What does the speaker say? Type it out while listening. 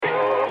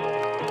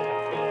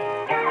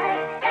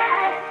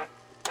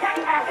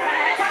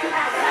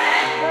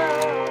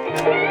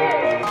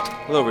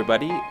Hello,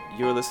 everybody.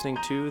 You're listening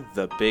to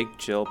the Big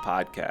Chill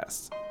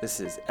Podcast.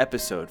 This is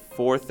episode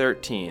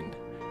 413,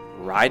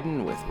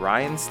 Riding with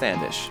Ryan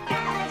Standish.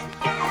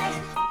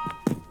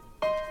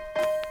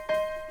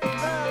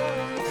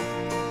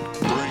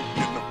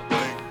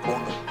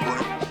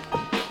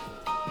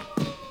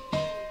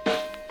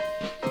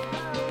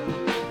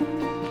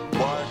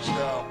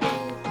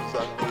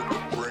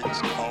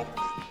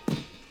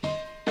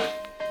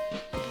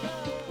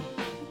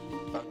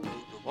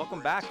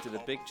 Back to the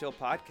Big Chill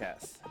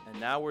Podcast, and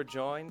now we're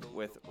joined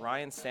with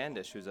Ryan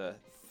Standish, who's a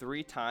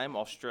three-time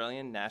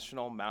Australian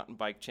national mountain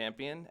bike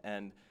champion,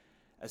 and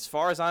as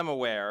far as I'm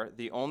aware,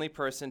 the only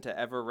person to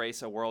ever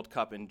race a World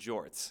Cup in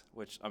jorts,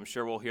 which I'm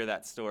sure we'll hear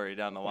that story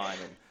down the line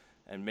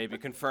and maybe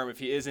confirm if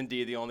he is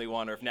indeed the only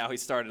one or if now he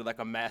started like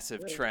a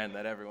massive trend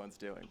that everyone's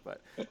doing.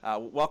 But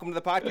welcome to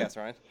the podcast,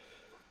 Ryan.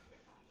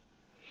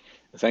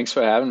 Thanks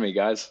for having me,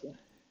 guys.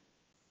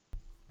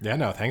 Yeah,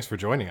 no, thanks for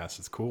joining us.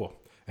 It's cool.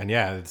 And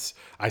yeah,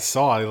 I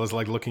was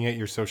like looking at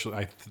your social,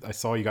 I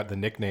saw you got the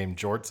nickname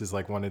Jorts is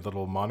like one of the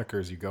little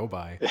monikers you go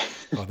by.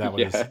 Oh, that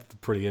one is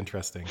pretty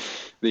interesting.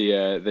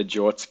 The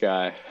Jorts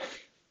guy.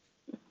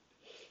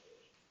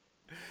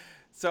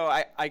 So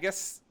I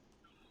guess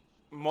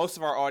most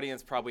of our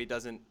audience probably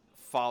doesn't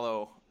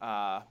follow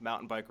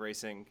mountain bike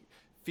racing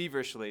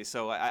feverishly.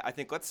 So I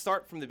think let's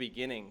start from the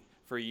beginning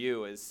for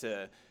you as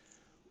to,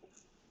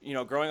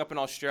 growing up in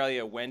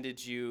Australia, when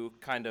did you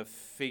kind of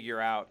figure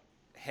out,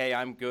 hey,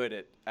 I'm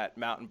good at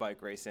mountain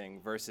bike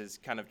racing versus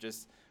kind of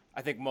just,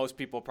 I think most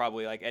people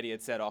probably, like Eddie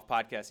had said off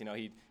podcast,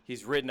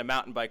 he's ridden a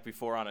mountain bike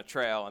before on a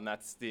trail and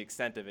that's the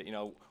extent of it.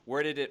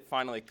 Where did it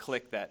finally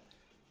click that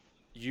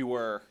you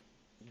were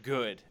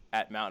good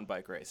at mountain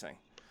bike racing?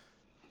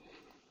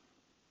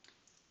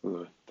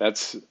 Ooh,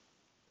 that's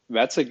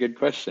a good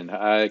question.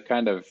 I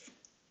kind of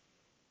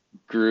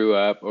grew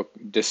up or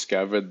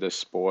discovered the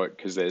sport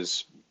because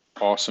there's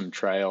awesome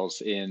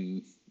trails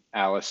in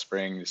Alice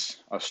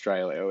Springs,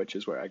 Australia, which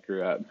is where I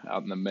grew up,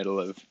 out in the middle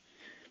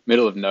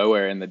of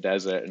nowhere in the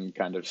desert, and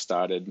kind of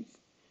started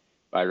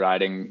by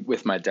riding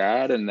with my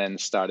dad, and then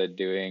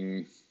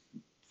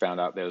found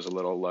out there was a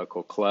little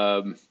local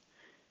club,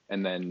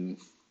 and then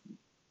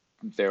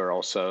there were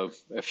also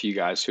a few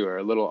guys who are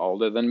a little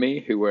older than me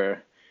who were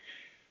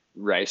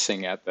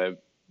racing at the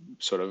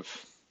sort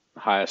of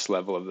highest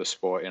level of the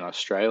sport in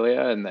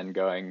Australia, and then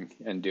going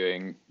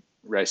and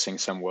racing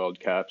some World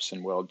Cups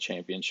and World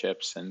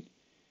Championships, and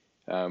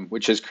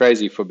which is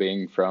crazy for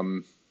being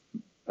from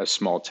a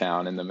small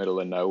town in the middle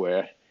of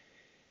nowhere.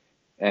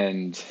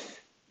 And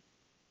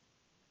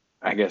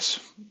I guess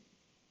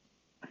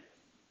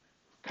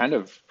kind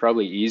of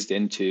probably eased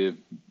into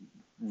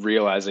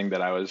realizing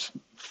that I was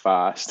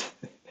fast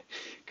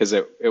because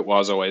it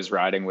was always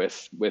riding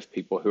with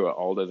people who are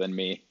older than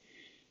me,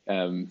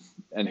 and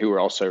who were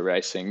also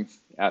racing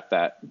at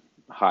that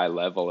high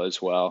level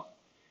as well.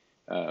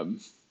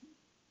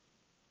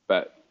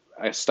 But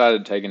I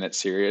started taking it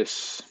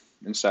serious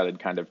and started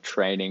kind of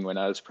training when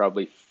I was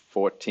probably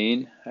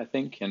 14, I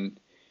think, and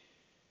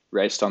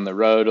raced on the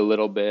road a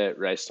little bit,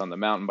 raced on the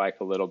mountain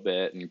bike a little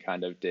bit, and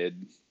kind of did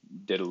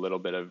a little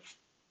bit of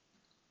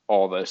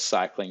all the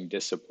cycling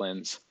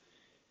disciplines,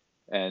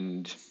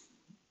 and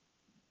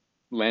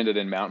landed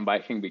in mountain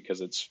biking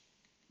because it's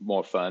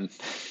more fun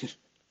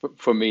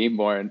for me,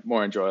 more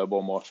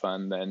enjoyable, more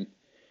fun than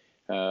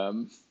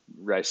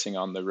racing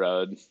on the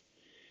road.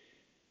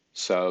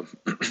 So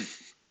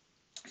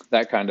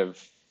that kind of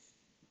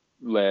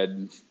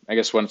led, I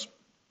guess,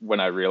 when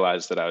I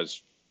realized that I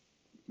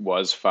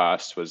was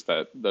fast, was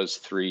that those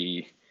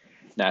 3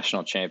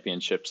 national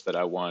championships that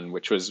I won,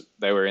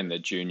 they were in the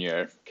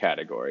junior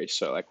category.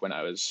 So like when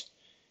I was,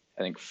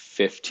 I think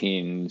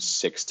 15,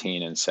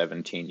 16 and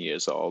 17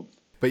 years old.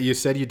 But you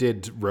said you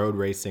did road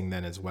racing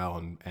then as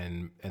well,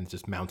 and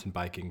just mountain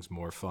biking's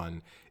more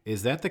fun.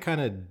 Is that the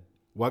kind of,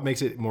 what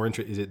makes it more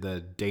interesting? Is it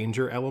the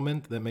danger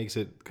element that makes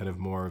it kind of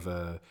more of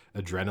a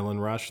adrenaline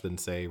rush than,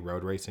 say,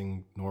 road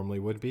racing normally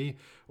would be?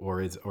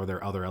 Or are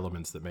there other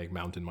elements that make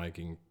mountain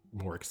biking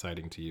more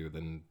exciting to you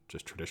than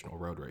just traditional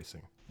road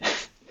racing?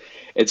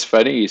 It's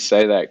funny you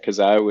say that, because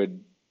I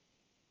would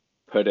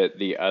put it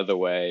the other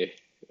way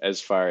as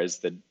far as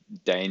the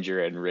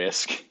danger and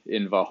risk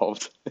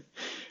involved.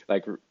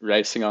 Like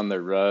racing on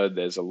the road,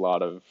 there's a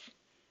lot of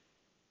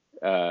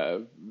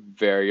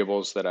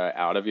variables that are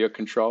out of your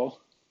control.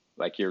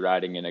 Like you're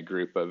riding in a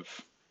group of,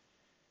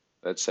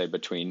 let's say,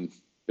 between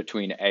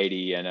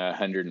 80 and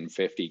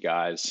 150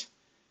 guys,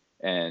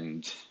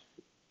 and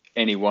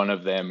any one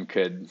of them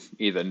could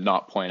either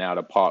not point out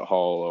a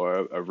pothole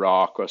or a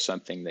rock or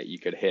something that you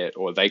could hit,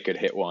 or they could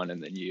hit one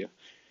and then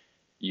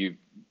you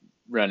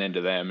run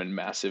into them and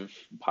massive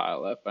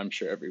pile up. I'm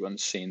sure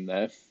everyone's seen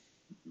the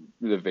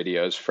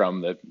videos from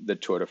the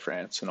Tour de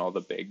France and all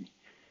the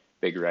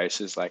big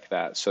races like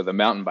that. So the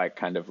mountain bike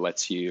kind of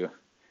lets you,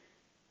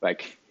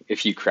 like,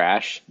 if you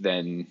crash,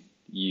 then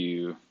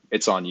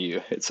it's on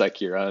you. It's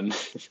like your own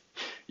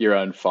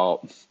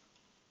fault.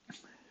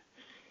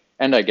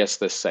 And I guess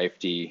the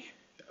safety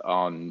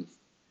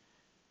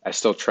I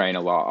still train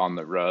a lot on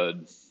the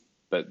road,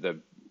 but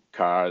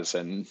cars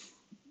and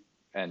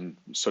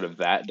sort of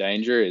that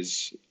danger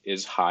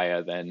is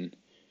higher than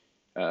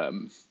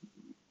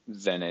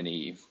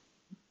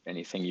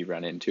anything you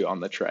run into on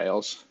the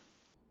trails.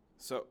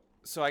 So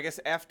I guess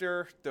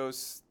after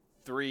those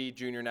three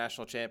junior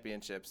national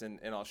championships in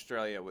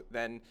Australia,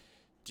 then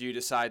do you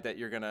decide that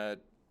you're gonna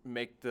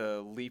make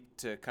the leap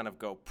to kind of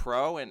go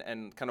pro,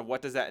 and kind of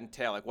what does that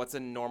entail? Like, what's a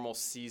normal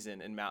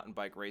season in mountain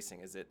bike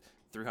racing? Is it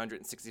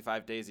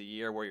 365 days a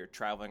year where you're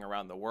traveling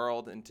around the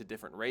world into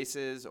different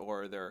races,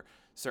 or are there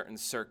certain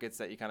circuits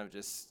that you kind of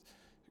just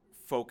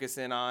focus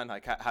in on?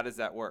 Like, how does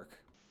that work?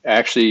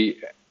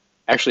 Actually,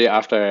 actually,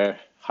 after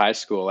high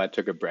school, I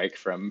took a break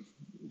from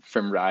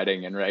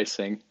riding and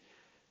racing,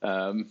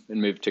 and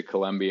moved to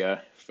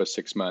Colombia for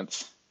 6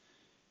 months,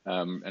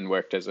 and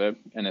worked as an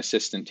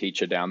assistant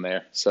teacher down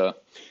there. So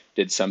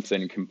did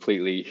something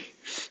completely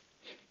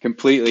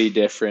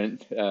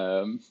different,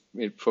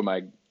 for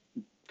my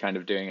kind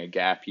of doing a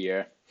gap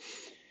year.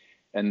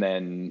 And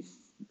then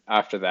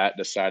after that,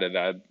 decided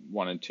I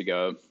wanted to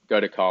go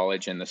to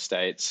college in the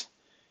States,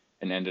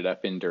 and ended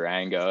up in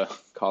Durango,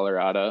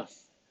 Colorado.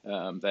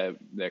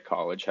 Their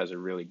college has a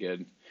really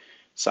good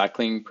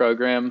cycling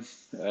program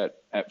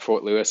at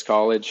Fort Lewis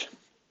College.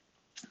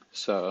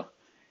 So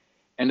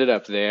ended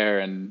up there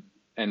and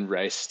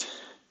raced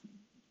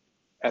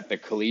at the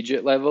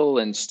collegiate level,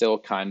 and still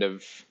kind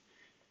of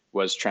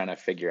was trying to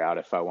figure out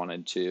if I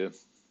wanted to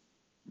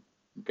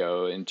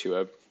go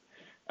into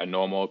a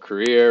normal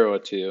career or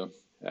to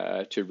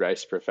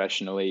race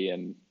professionally.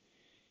 And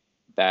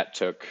that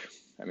took,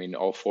 I mean,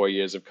 all 4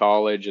 years of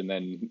college. And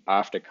then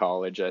after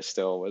college, I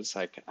still was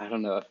like, I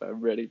don't know if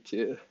I'm ready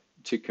to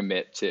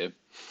commit to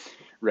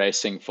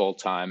racing full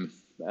time,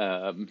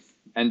 and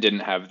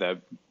didn't have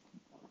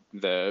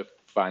the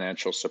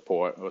financial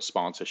support or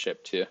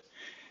sponsorship to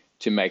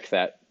make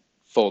that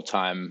full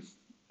time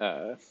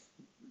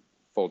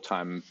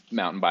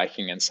mountain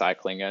biking and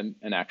cycling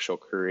an actual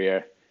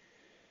career.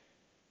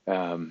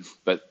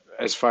 But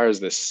as far as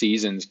the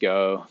seasons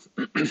go,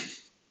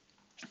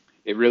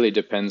 it really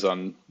depends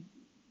on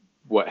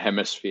what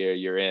hemisphere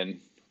you're in,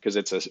 because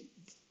it's a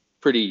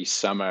pretty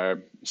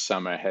summer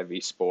heavy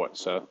sport.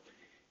 So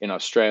in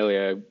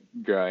Australia,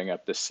 growing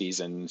up, the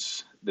season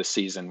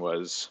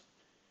was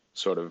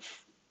sort of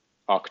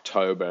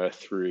October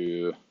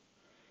through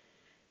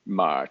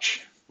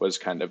March was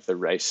kind of the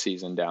race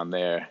season down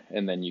there.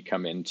 And then you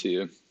come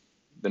into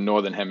the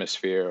northern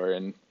hemisphere, or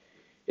in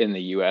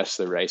the US,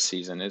 the race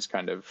season is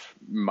kind of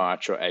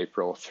March or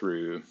April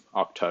through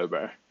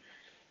October.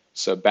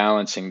 So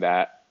balancing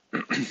that,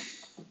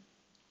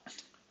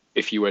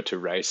 if you were to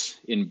race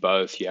in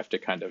both, you have to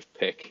kind of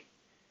pick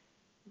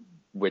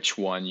which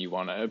season you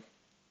want to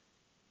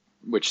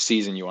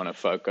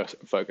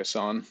focus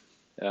on.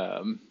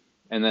 And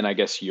then I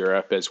guess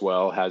Europe as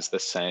well has the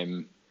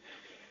same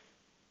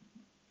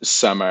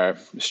summer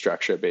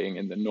structure, being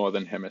in the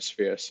northern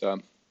hemisphere. So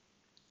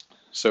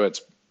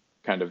it's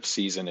kind of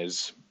season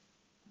is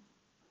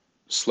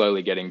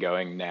slowly getting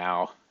going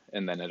now,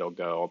 and then it'll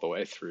go all the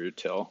way through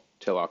till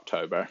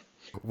October.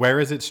 Where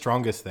is it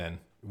strongest then?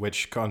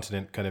 Which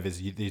continent kind of is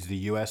the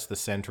US the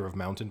center of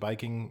mountain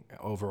biking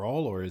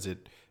overall, or is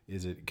it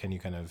can you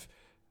kind of,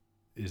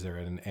 is there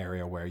an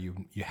area where you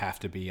have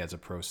to be as a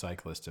pro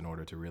cyclist in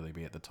order to really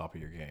be at the top of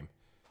your game?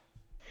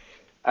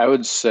 I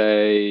would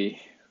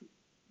say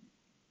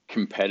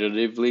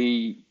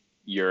competitively,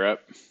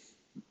 Europe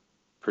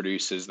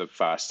produces the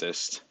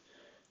fastest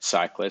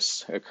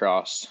cyclists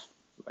across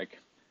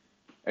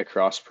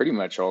pretty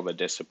much all the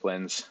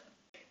disciplines.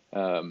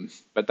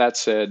 But that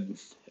said,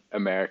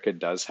 America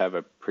does have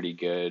a pretty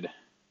good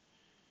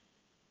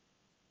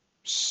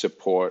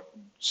support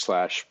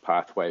 /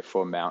 pathway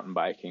for mountain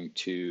biking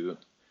to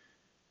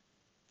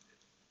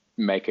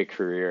make a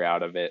career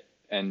out of it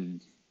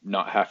and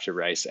not have to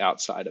race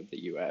outside of the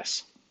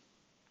US.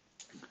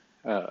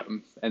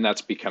 And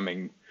that's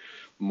becoming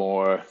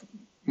more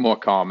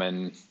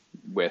common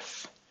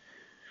with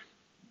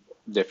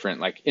different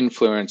like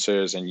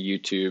influencers and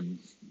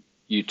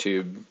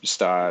YouTube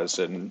stars,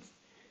 and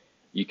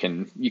you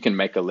can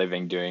make a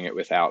living doing it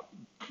without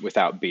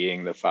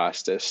being the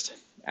fastest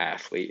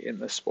athlete in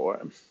the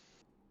sport.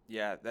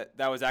 Yeah,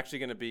 that was actually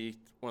going to be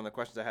one of the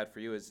questions I had for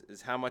you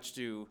is how much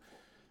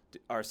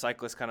are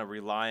cyclists kind of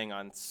relying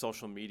on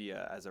social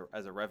media as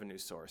a revenue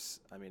source?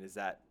 I mean, is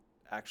that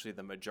actually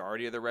the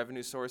majority of the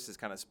revenue source is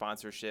kind of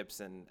sponsorships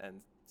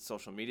and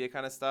social media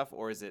kind of stuff,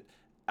 or is it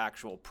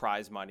actual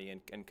prize money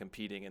and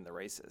competing in the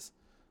races?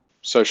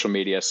 Social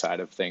media side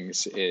of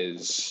things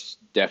is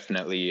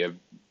definitely a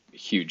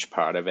huge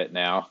part of it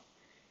now,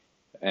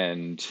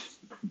 and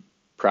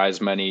prize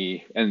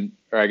money,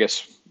 or I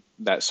guess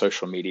that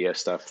social media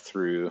stuff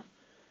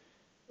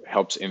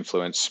helps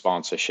influence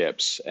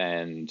sponsorships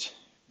and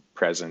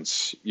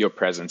your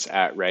presence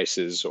at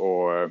races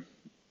or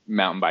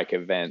mountain bike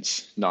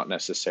events, not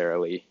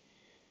necessarily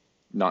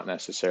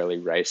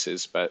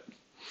races, but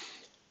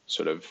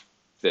sort of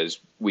there's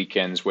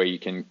weekends where you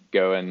can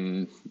go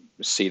and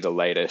see the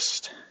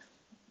latest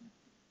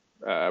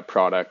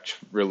product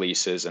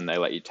releases and they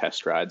let you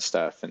test ride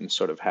stuff, and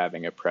sort of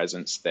having a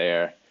presence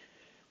there,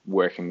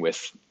 working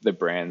with the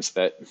brands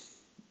that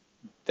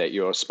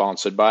you're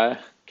sponsored by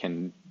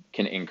can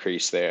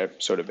increase their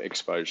sort of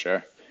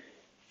exposure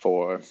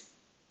for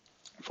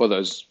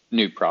those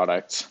new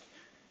products.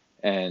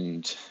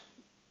 And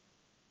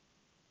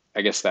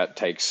I guess that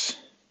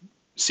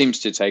seems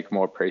to take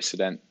more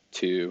precedent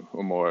to,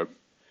 or more,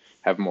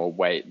 have more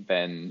weight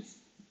than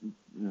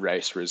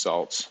race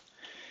results,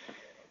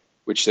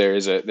 which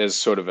there's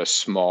sort of a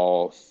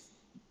small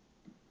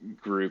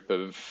group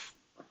of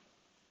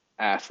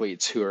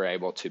athletes who are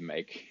able to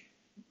make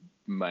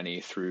money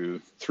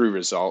through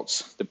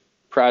results. The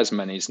prize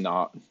money's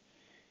not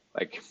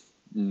like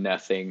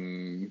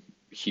nothing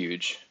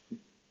huge.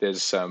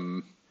 There's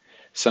some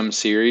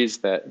series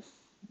that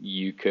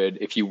you could,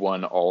 if you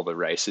won all the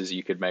races,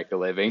 you could make a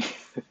living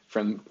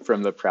from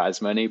the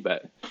prize money,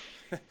 but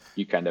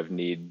you kind of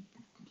need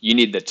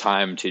the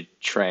time to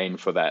train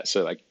for that.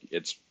 So like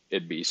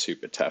it'd be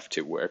super tough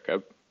to work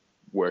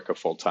a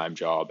full-time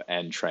job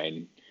and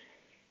train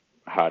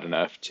hard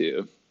enough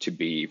to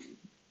be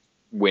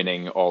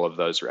winning all of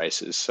those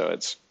races. So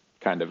it's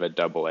kind of a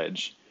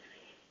double-edged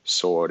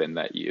sword in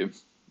that you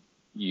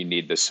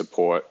need the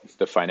support,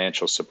 the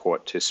financial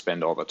support, to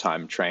spend all the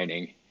time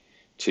training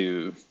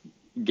to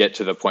get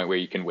to the point where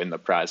you can win the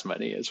prize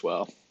money as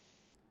well.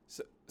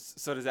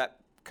 So does that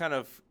kind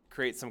of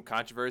create some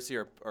controversy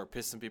or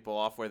piss some people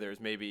off, where there's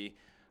maybe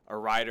a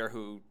rider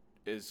who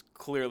is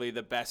clearly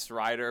the best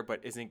rider but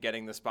isn't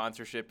getting the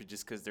sponsorship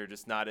just because they're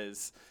just not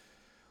as,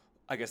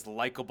 I guess,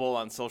 likable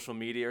on social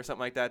media or something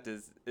like that?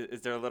 Is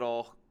there a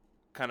little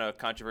kind of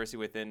controversy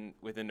within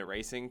the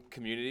racing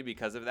community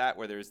because of that,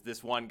 where there's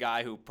this one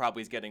guy who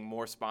probably is getting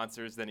more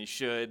sponsors than he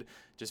should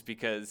just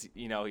because,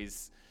 you know,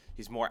 he's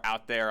more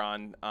out there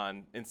on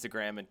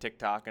Instagram and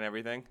TikTok and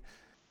everything?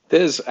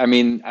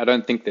 I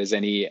don't think there's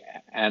any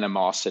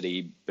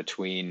animosity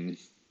between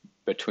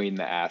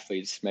the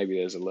athletes. Maybe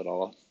there's a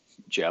little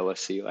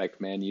jealousy, like,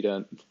 man,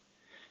 you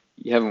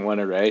haven't won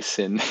a race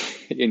in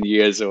in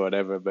years or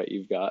whatever, but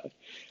you've got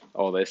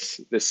all this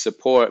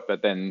support.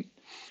 But then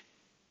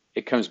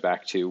it comes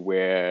back to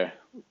where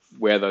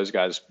those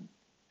guys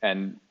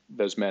and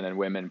those men and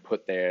women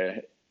put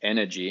their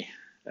energy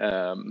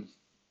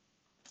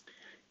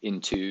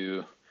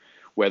into,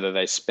 whether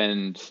they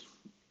spend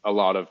a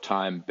lot of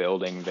time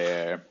building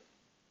their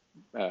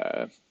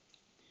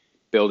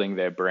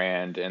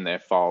brand and their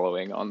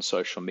following on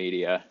social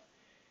media,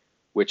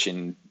 which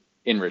in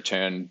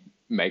return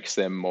makes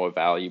them more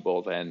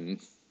valuable than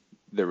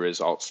the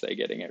results they're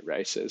getting at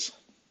races.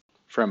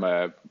 From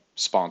a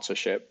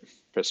sponsorship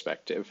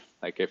perspective,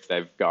 like if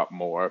they've got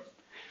more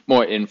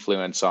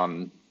influence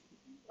on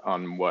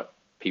what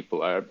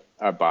people are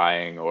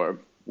buying, or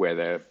where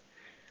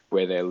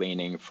they're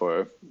leaning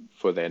for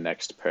their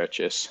next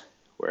purchase,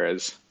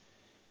 whereas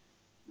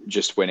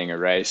just winning a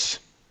race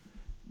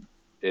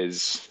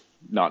is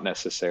not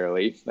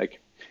necessarily, like,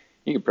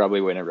 you could probably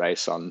win a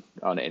race on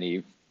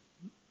any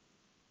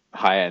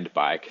high-end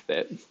bike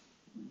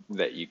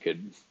that you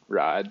could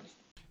ride.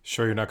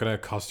 Sure, you're not going to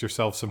cost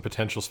yourself some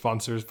potential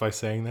sponsors by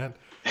saying that?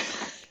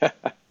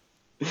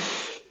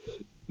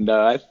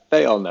 No,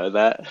 they all know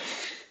that.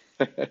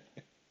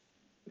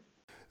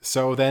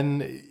 So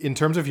then, in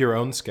terms of your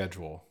own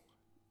schedule,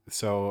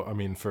 so I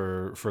mean,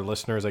 for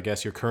listeners, I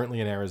guess you're currently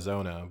in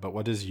Arizona, but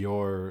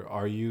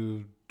are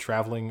you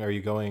traveling? Are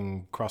you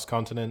going cross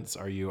continents?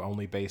 Are you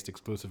only based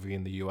exclusively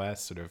in the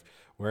U.S.? Sort of,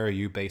 where are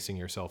you basing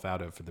yourself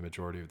out of for the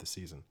majority of the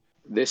season?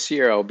 This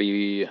year I'll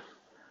be,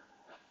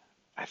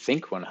 I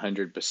think,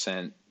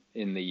 100%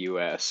 in the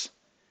U.S.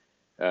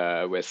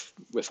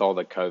 With all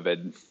the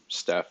COVID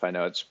stuff. I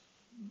know it's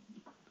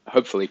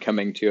hopefully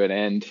coming to an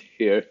end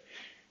here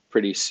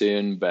pretty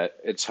soon, but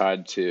it's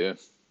hard to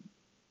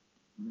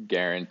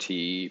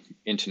guarantee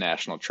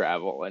international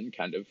travel and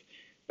kind of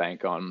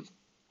bank on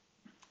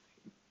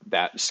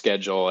that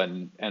schedule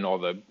and all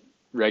the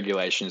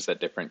regulations that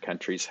different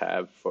countries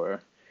have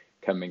for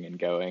coming and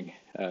going.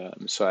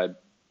 So I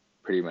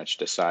pretty much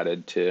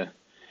decided to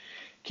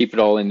keep it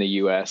all in the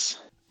U.S.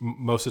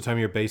 Most of the time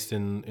you're based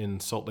in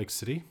Salt Lake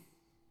City?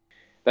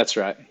 That's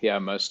right. Yeah,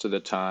 most of the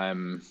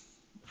time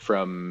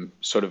from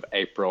sort of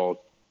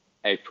April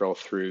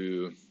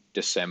through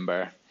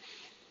December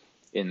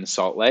in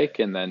Salt Lake,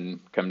 and then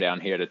come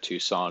down here to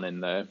Tucson in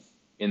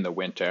the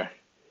winter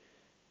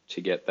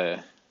to get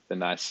the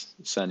nice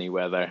sunny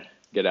weather,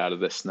 get out of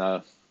the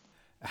snow.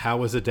 How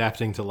was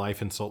adapting to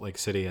life in Salt Lake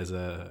City as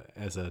a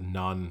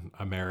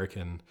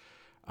non-American?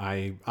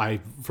 I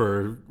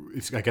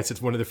guess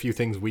it's one of the few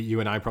things you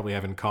and I probably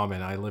have in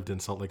common. I lived in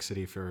Salt Lake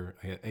City for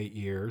 8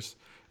 years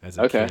as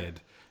a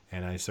kid,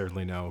 and I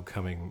certainly know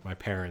my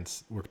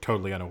parents were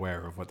totally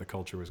unaware of what the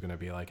culture was going to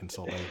be like in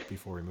Salt Lake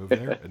before we moved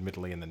there.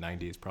 Admittedly, in the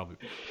 90s, probably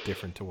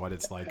different to what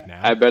it's like now.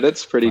 I bet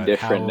it's pretty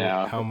different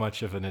now. How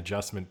much of an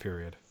adjustment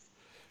period?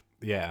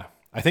 Yeah.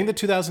 I think the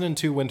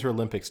 2002 Winter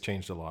Olympics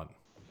changed a lot.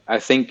 I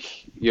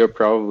think you're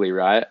probably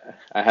right.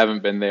 I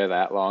haven't been there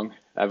that long.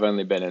 I've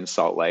only been in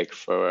Salt Lake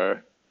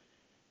for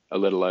a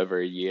little over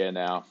a year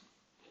now.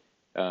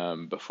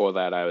 Before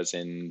that, I was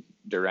in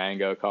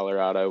Durango,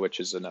 Colorado, which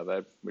is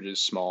a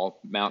small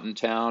mountain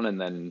town, and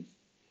then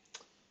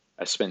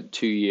I spent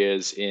 2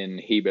 years in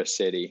Heber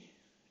City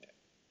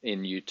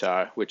in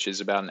Utah, which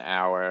is about an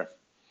hour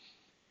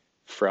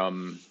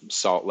from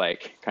Salt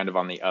Lake, kind of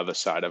on the other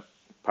side of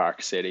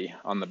Park City,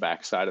 on the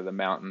backside of the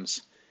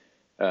mountains.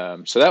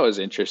 So that was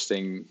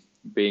interesting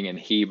being in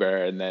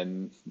Heber, and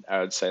then I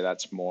would say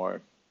that's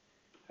more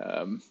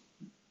um,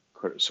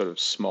 sort of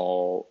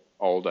small,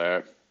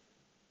 older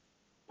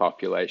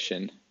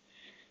population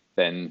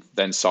than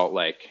Salt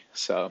Lake.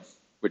 So,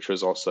 which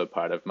was also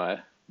part of my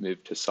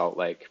move to Salt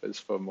Lake, was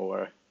for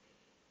more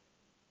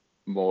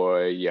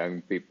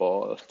young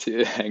people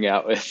to hang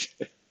out with.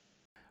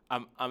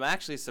 I'm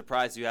actually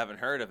surprised you haven't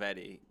heard of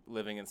Eddie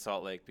living in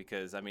Salt Lake,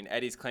 because I mean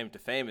Eddie's claim to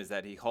fame is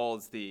that he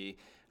holds the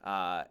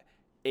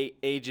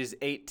ages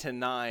 8 to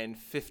 9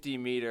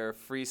 50-meter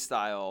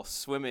freestyle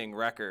swimming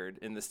record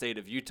in the state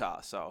of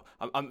Utah. So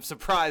I'm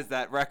surprised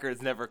that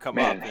record's never come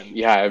up, Man, and,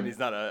 yeah, and he's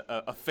not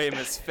a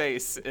famous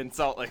face in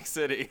Salt Lake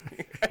City.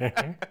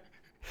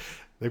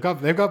 They've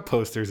got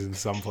posters in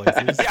some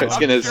places. Yeah, I was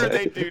I'm gonna sure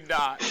say. they do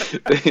not.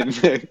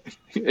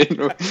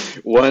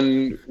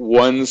 in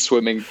one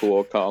swimming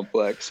pool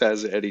complex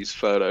has Eddie's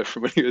photo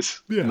from when he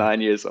was Yeah.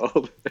 9 years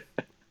old.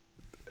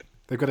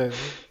 They got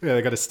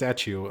a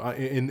statue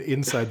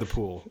inside the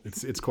pool.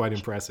 It's quite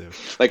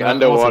impressive. Like But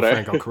underwater. Also,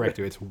 Frank, I'll correct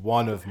you. It's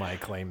one of my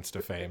claims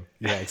to fame.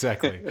 Yeah,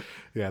 exactly.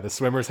 Yeah, the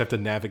swimmers have to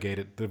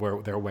navigate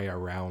their way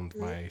around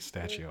my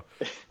statue.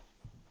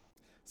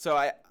 So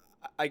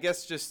I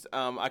guess just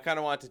I kind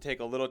of want to take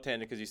a little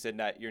tangent, because you said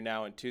that you're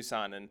now in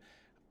Tucson, and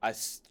I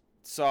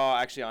saw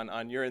actually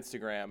on your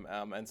Instagram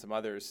and some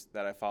others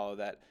that I follow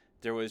that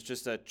there was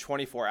just a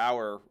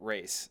 24-hour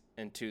race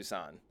in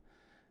Tucson,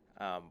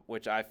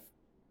 which I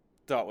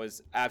thought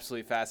was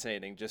absolutely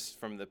fascinating, just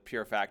from the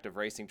pure fact of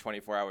racing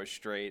 24 hours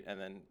straight, and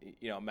then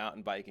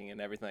mountain biking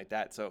and everything like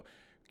that. So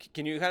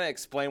can you kind of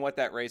explain what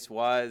that race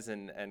was,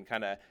 and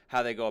kind of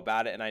how they go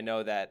about it? And I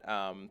know that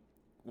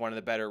one of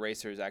the better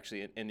racers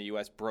actually in the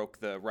U.S. broke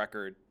the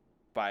record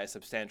by a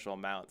substantial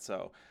amount.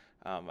 So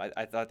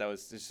I thought that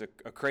was just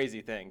a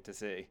crazy thing to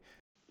see.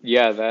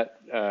 Yeah,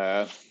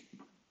 that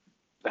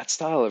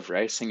style of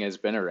racing has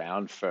been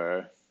around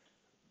for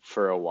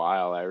a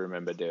while. I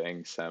remember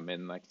doing some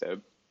in like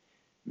the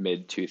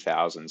mid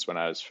 2000s when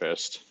I was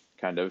first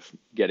kind of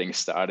getting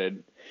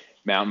started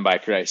mountain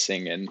bike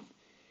racing, and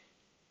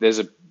they're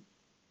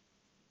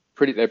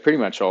pretty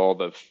much all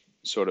the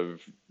sort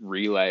of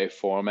relay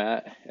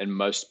format, and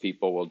most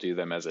people will do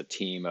them as a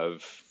team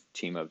of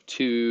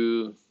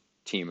 2,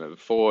 team of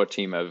 4,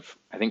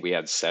 I think we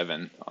had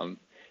 7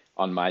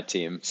 on my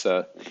team.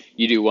 So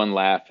you do one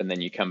lap and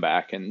then you come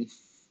back, and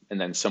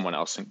then someone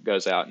else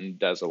goes out and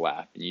does a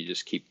lap, and you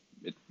just keep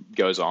it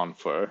goes on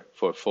for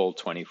a full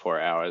 24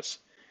 hours.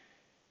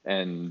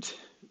 And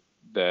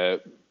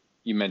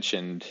you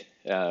mentioned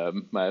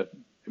my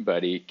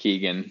buddy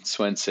Keegan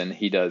Swenson.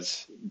 He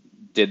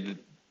did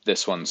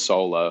this one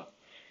solo.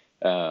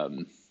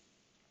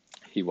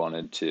 He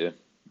wanted to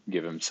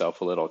give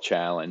himself a little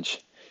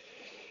challenge,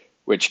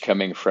 which,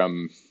 coming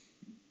from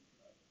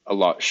a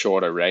lot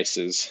shorter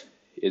races,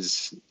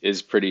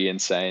 is pretty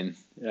insane.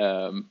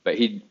 But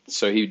he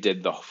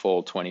did the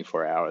full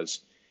 24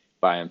 hours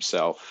by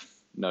himself,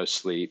 no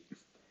sleep.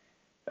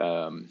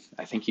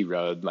 I think he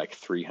rode like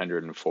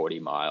 340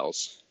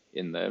 miles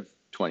in the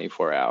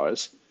 24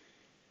 hours,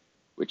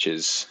 which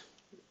is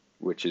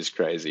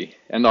crazy.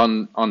 And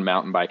on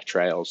mountain bike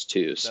trails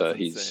too. So That's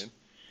he's insane.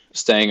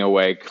 staying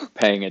awake,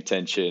 paying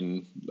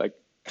attention, like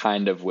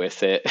kind of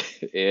with it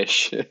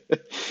ish.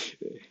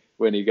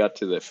 When he got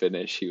to the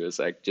finish, he was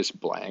like just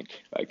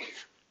blank. Like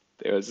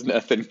there was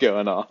nothing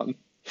going on.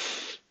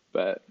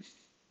 But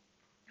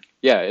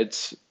yeah,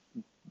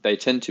 they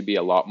tend to be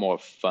a lot more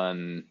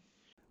fun.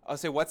 I'll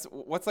say, what's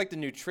like the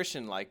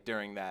nutrition like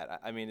during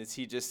that? I mean, is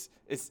he just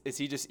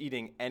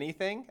eating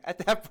anything at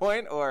that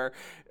point, or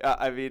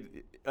I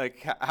mean,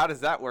 like how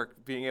does that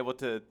work? Being able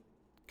to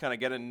kind of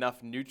get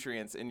enough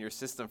nutrients in your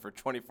system for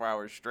 24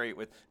 hours straight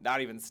with not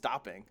even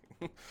stopping.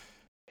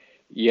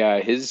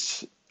 Yeah,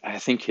 I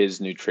think his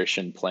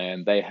nutrition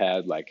plan, they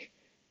had like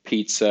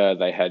pizza,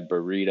 they had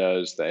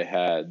burritos, they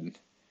had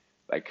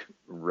like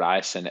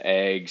rice and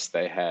eggs,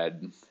 they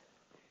had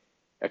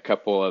a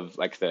couple of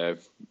like the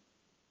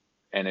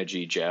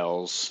energy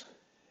gels,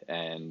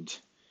 and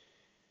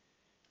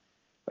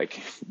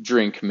like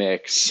drink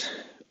mix,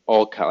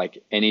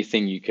 like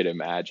anything you could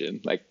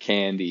imagine, like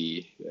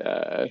candy,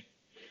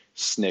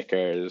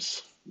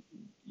 Snickers,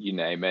 you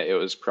name it. It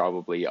was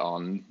probably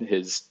on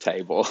his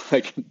table,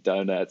 like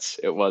donuts.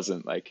 It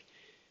wasn't like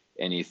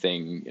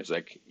anything. It's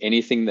like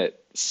anything that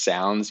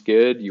sounds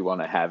good, you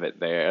want to have it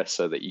there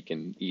so that you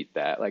can eat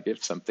that. Like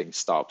if something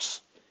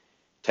stops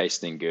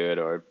tasting good,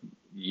 or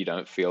you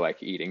don't feel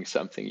like eating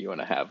something, you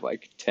want to have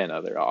like 10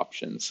 other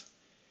options.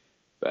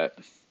 But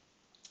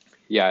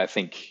yeah, I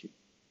think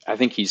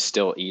he's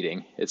still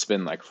eating. It's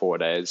been like 4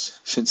 days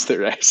since the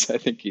race. I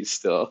think he's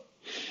still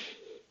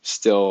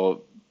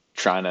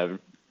trying to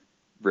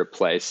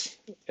replace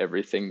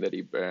everything that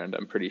he burned.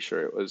 I'm pretty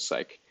sure it was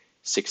like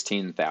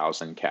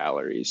 16,000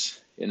 calories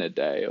in a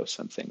day or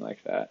something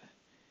like that,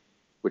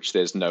 which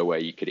there's no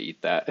way you could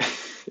eat that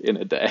in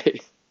a day.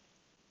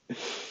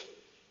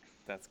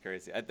 That's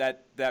crazy.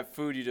 That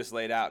food you just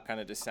laid out kind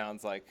of just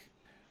sounds like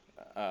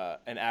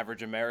an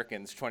average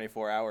American's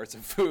 24 hours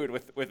of food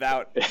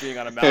without being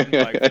on a mountain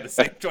bike for the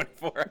same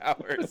 24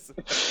 hours.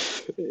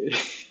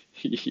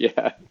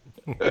 Yeah.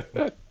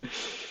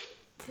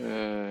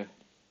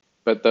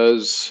 But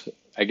those,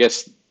 I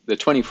guess the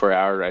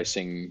 24-hour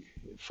racing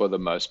for the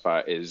most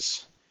part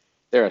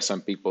there are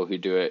some people who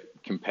do it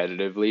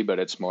competitively, but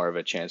it's more of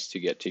a chance to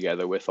get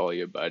together with all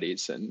your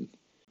buddies and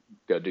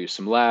go do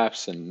some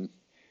laps and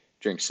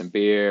drink some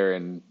beer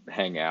and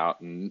hang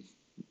out. And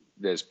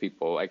there's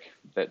people like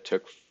that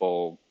took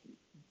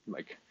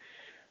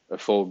a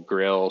full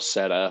grill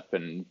set up,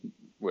 and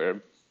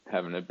we're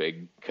having a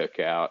big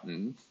cookout,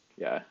 and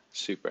yeah,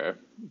 super,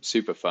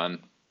 super fun.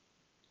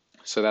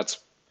 So that's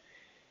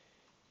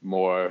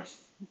more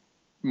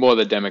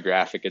the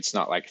demographic. It's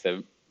not like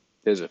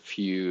there's a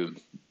few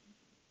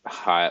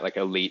like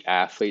elite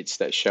athletes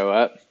that show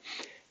up,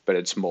 but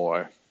it's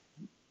more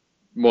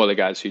the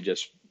guys who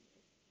just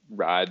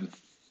ride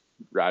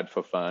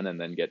for fun and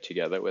then get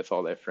together with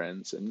all their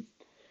friends and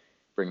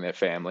bring their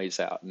families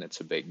out, and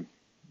it's a big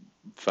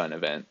fun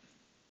event.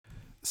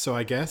 So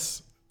I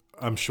guess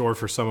I'm sure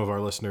for some of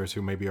our listeners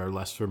who maybe are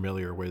less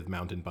familiar with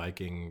mountain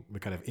biking, the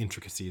kind of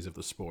intricacies of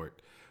the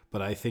sport,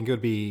 but I think it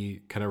would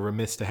be kind of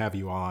remiss to have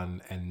you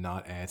on and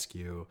not ask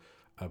you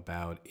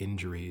about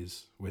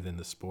injuries within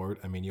the sport.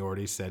 I mean, you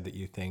already said that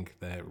you think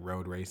that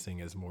road racing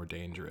is more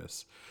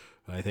dangerous.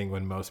 But I think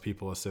when most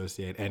people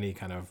associate any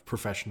kind of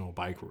professional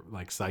bike,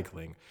 like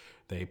cycling,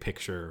 they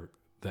picture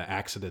the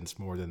accidents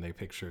more than they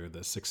picture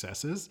the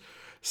successes.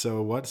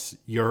 So what's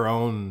your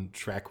own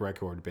track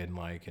record been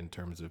like in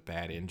terms of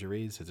bad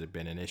injuries? Has it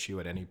been an issue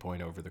at any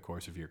point over the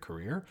course of your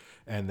career?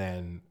 And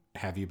then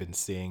have you been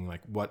seeing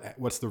like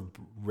what's the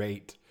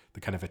rate,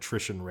 the kind of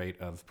attrition rate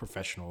of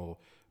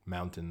professional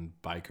mountain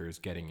bikers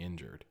getting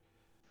injured?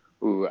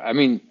 Ooh, I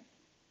mean,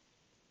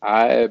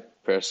 I'm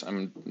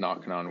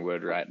knocking on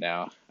wood right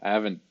now. I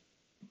haven't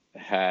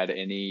had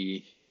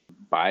any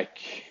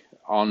bike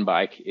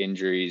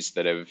injuries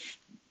that have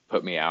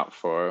put me out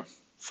for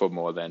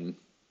more than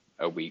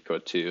a week or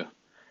two.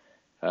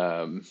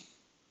 I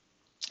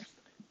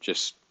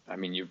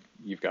mean,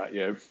 you've got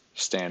your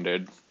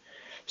standard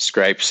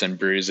scrapes and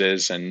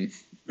bruises and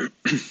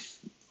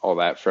all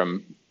that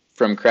from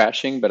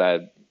crashing, but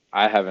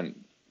I haven't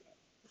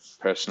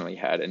personally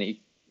had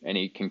any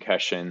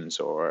concussions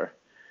or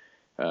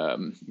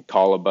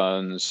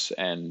collarbones,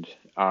 and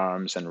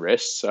arms and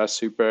wrists are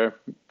super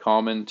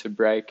common to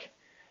break.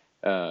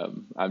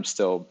 I'm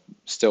still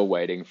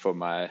waiting for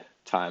my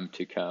time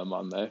to come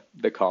on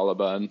the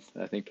collarbone.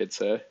 I think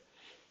it's a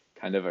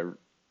kind of a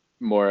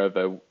more of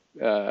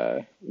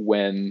a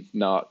when,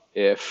 not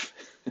if.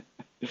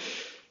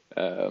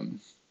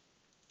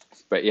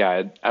 But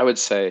yeah, I would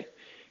say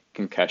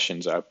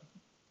concussions are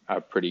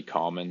pretty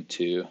common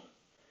too.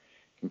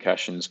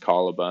 Concussions,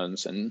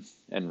 collarbones,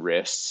 and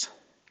wrists.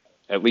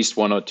 At least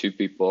one or two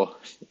people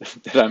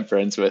that I'm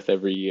friends with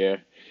every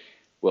year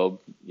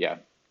will,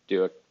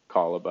 do a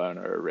collarbone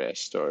or a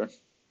wrist. Or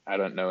I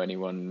don't know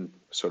anyone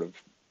sort of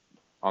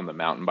on the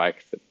mountain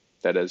bike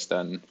that has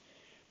done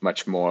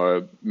much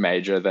more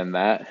major than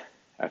that.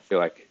 I feel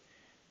like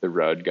the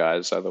road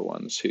guys are the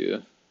ones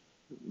who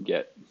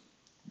get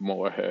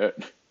more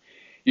hurt,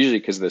 usually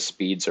because the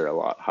speeds are a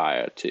lot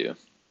higher too.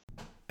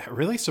 It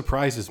really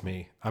surprises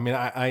me. I mean,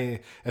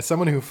 I as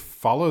someone who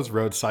follows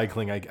road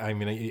cycling, I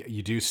mean,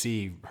 you do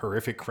see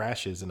horrific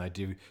crashes, and I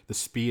do the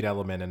speed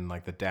element and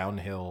like the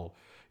downhill,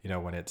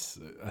 when it's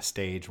a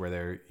stage where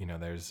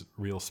there's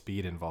real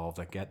speed involved.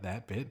 I get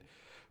that bit,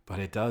 but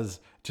it does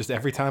just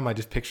every time I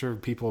just picture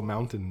people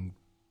mountain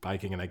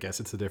biking, and I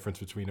guess it's the difference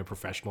between a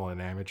professional and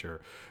an amateur.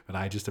 But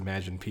I just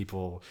imagine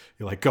people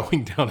like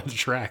going down a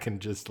track and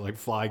just like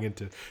flying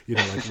into,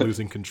 like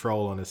losing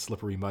control on a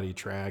slippery, muddy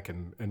track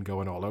and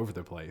going all over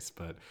the place.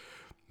 But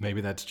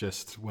maybe that's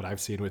just what I've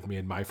seen with me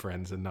and my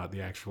friends, and not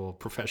the actual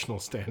professional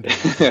standard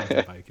of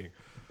mountain biking.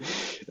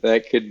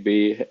 That could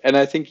be. And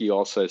I think you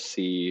also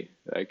see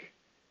like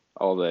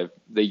all the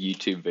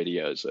YouTube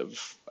videos of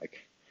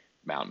like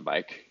mountain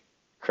bike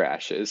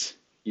crashes.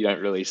 You don't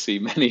really see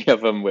many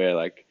of them where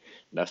like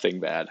nothing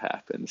bad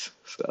happens.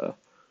 So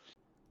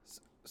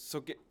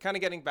kind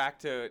of getting back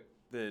to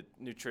the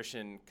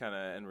nutrition kind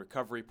of and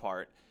recovery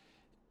part,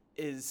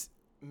 is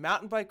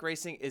mountain bike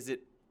racing, is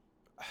it,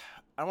 I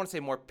don't want to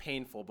say more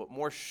painful, but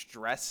more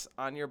stress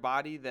on your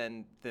body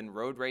than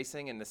road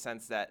racing, in the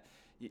sense that,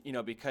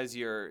 because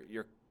you're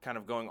kind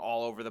of going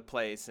all over the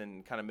place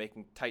and kind of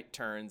making tight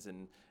turns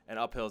and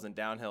uphills and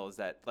downhills,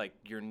 that like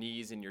your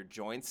knees and your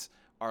joints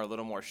are a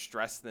little more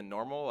stressed than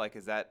normal? Like,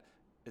 is that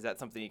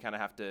something you kind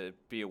of have to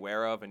be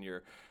aware of? And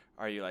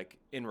are you like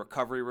in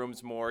recovery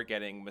rooms more,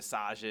 getting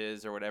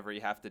massages or whatever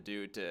you have to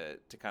do to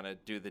kind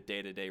of do the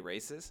day-to-day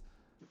races?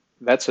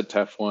 That's a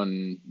tough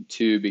one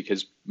too,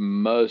 because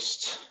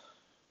most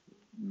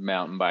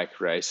mountain bike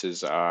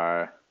races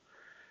are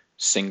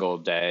single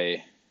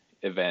day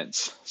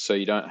events. So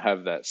you don't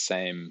have that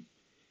same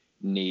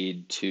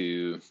need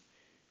to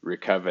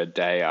recover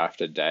day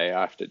after day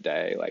after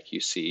day, like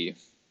you see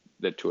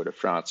the Tour de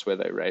France where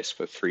they race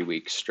for 3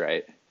 weeks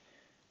straight.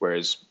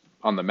 Whereas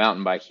on the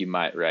mountain bike, you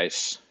might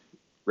race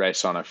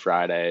on a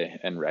Friday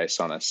and race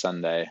on a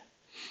Sunday,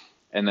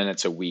 and then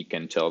it's a week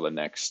until the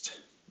next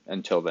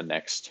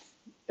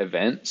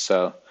event.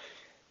 So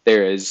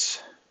there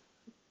is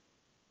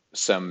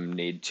some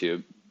need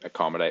to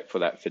accommodate for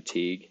that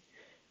fatigue,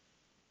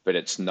 but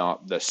it's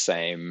not the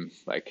same.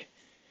 Like,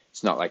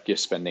 it's not like you're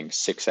spending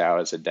 6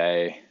 hours a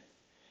day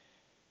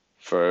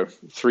for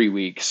 3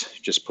 weeks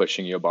just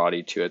pushing your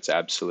body to its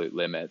absolute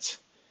limits.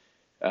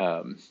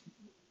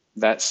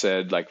 That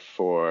said, like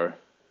for,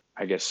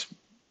 I guess,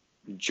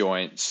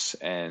 joints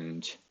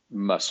and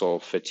muscle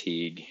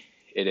fatigue,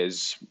 it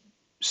is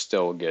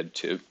still good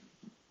to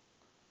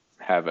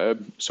have a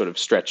sort of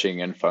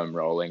stretching and foam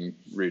rolling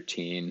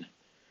routine,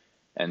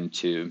 and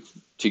to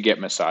get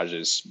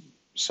massages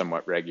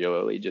somewhat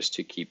regularly just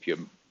to keep your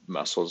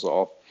muscles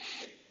all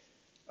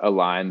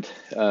aligned,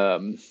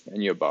 and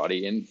your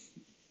body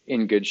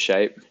in good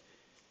shape.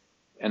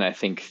 And I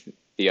think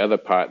the other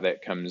part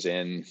that comes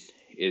in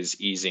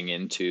is easing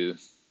into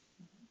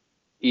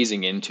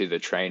the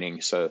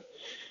training. So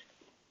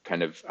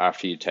kind of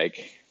after you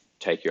take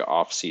your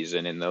off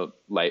season in the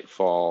late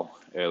fall,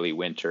 early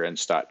winter, and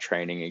start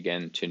training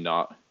again, to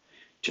not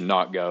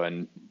go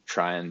and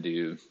try and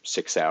do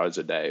 6 hours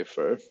a day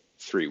for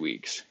 3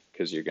 weeks,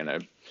 because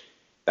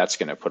that's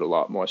gonna put a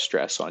lot more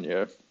stress on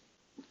your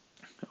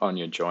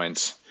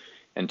joints.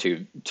 And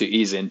to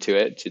ease into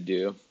it, to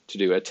do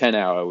a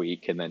 10-hour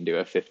week, and then do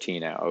a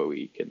 15-hour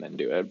week, and then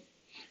do a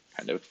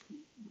kind of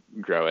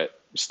grow it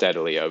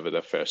steadily over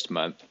the first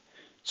month,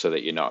 so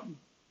that you're not,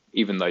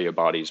 even though your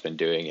body's been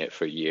doing it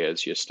for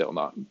years, you're still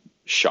not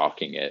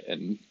shocking it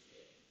and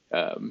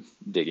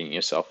digging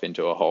yourself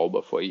into a hole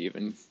before you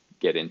even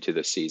get into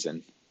the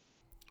season.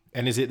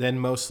 And is it then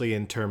mostly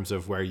in terms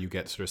of where you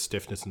get sort of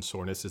stiffness and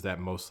soreness? Is that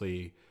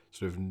mostly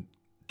sort of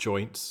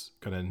joints,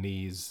 kind of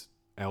knees,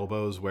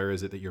 elbows? Where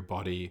is it that your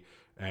body,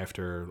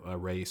 after a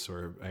race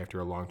or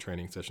after a long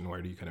training session,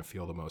 where do you kind of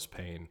feel the most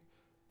pain?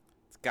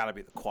 It's got to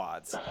be the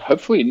quads.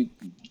 Hopefully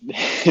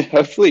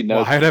no.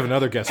 Well, I'd have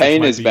another guess.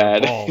 Pain Which might is be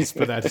bad. Your balls,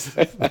 but that's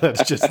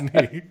just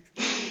me.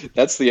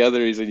 That's the other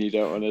reason you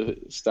don't want to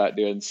start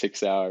doing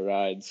 6-hour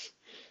rides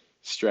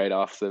straight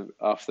off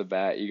the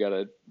bat. You got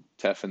to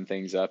toughen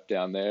things up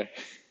down there.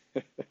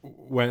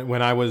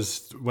 When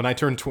I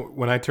turned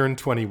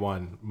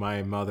 21,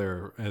 my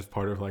mother, as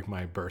part of like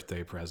my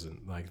birthday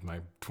present, like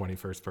my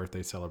 21st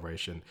birthday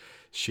celebration,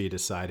 she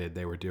decided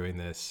they were doing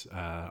this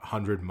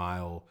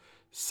 100-mile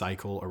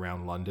cycle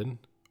around London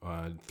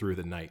through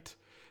the night,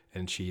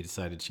 and she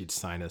decided she'd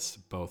sign us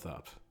both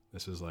up.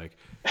 This was like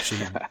she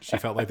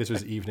felt like this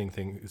was evening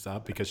things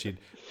up, because she'd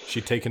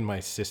taken my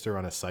sister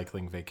on a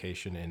cycling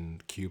vacation in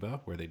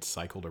Cuba, where they'd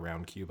cycled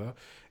around Cuba,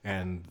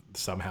 and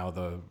somehow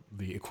the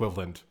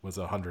equivalent was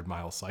a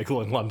 100-mile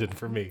cycle in London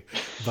for me.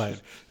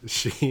 But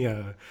she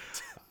I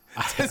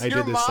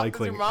did this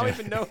cycling. Does your mom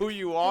even know who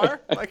you are?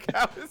 Like,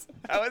 how is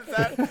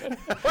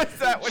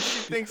that what she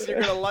thinks you're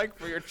gonna like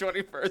for your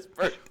 21st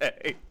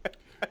birthday?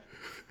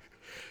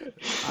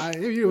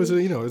 It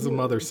was a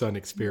mother-son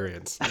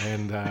experience,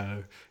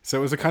 and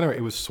so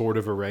it was sort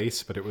of a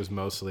race, but it was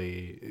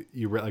mostly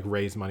you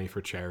raise money for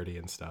charity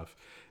and stuff.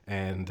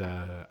 And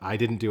I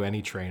didn't do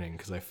any training,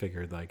 because I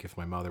figured, like, if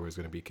my mother was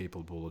going to be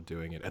capable of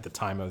doing it. At the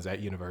time I was at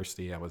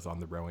university, I was on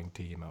the rowing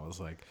team. I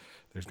was like,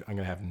 I'm going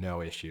to have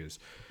no issues.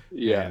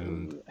 Yeah.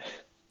 And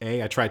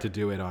I tried to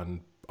do it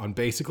on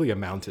basically a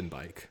mountain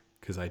bike,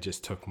 because I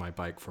just took my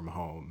bike from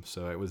home,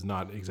 so it was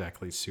not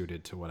exactly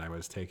suited to what I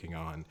was taking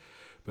on.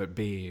 But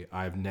B,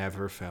 I've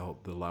never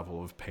felt the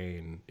level of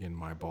pain in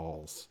my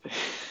balls.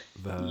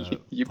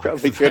 You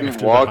probably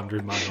couldn't walk.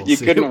 You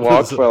couldn't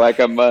walk for like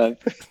a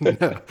month.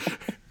 No.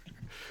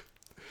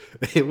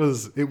 It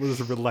was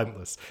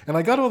relentless. And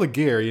I got all the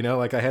gear,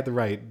 like I had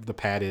the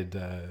padded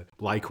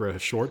Lycra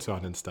shorts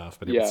on and stuff,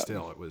 but it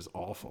was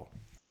awful.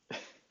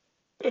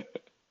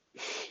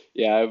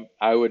 Yeah,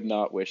 I would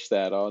not wish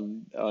that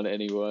on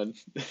anyone.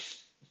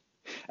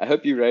 I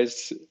hope you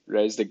raised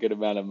a good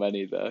amount of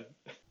money though.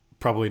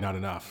 Probably not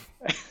enough.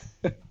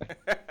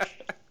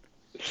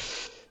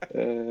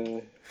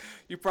 You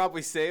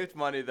probably saved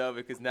money though,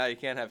 because now you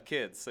can't have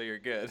kids, so you're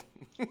good.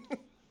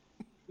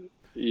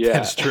 Yeah,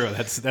 that's true.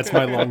 That's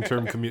my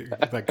long-term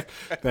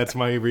that's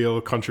my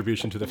real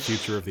contribution to the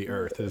future of the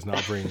Earth, is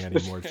not bringing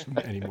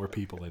any more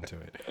people into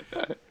it.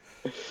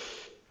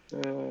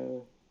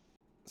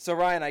 So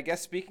Ryan, I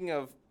guess speaking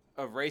of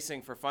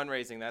racing for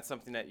fundraising, that's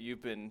something that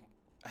you've been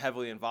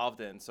heavily involved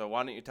in. So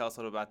why don't you tell us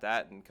a little about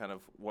that, and kind of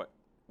what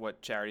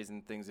charities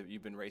and things have you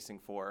been racing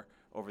for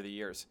over the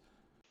years?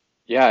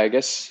 Yeah, I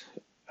guess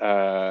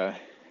I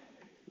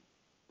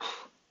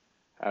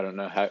don't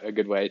know a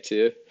good way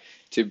to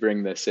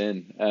bring this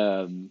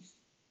in.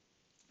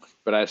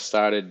 But I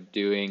started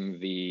doing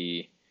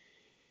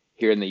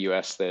here in the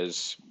US,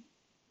 there's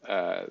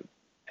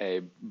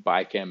a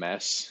bike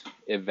MS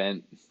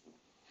event.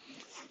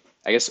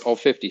 I guess all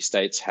 50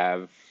 states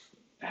have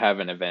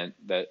an event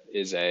that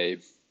is a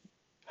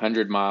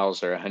 100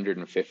 miles or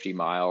 150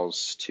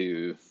 miles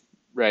to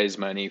raise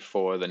money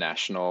for the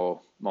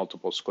National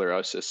Multiple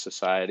Sclerosis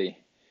Society.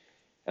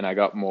 And I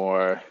got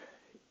more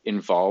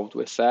involved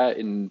with that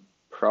in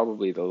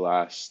probably the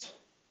last,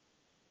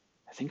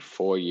 I think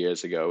 4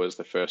 years ago was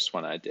the first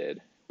one I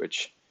did,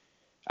 which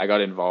I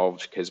got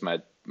involved because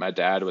my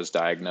dad was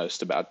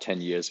diagnosed about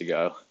 10 years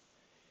ago.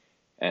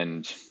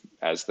 And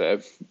as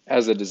the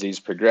disease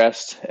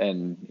progressed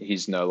and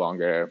he's no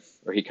longer,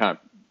 or he can't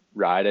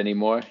ride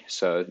anymore,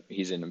 so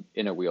he's in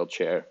a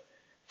wheelchair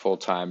full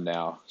time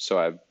now. So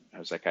I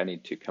was like, I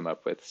need to come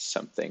up with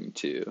something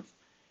to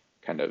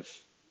kind of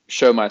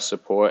show my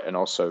support and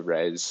also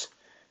raise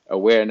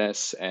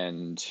awareness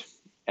and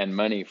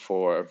money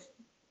for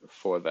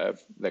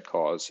the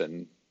cause,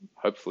 and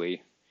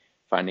hopefully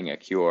finding a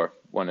cure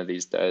one of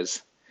these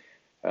days.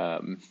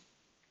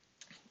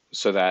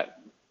 So that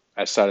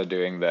I started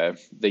doing the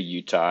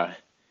Utah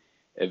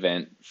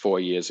event 4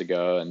 years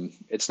ago, and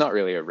it's not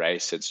really a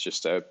race. It's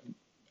just a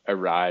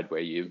ride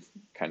where you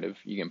can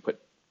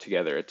put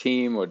together a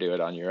team or do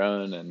it on your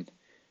own. And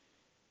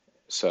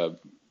so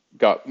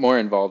got more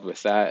involved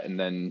with that. And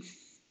then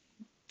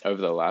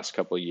over the last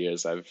couple of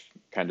years, I've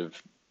kind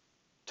of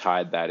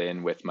tied that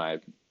in with my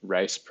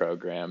race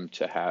program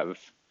to have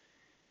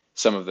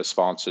some of the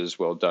sponsors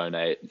will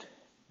donate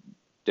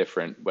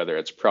different, whether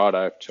it's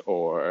product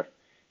or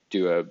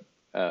do a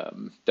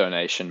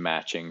donation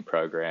matching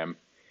program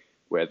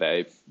where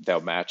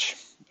they'll match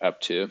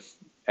up to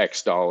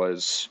X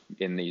dollars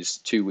in these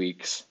 2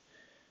 weeks.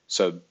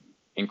 So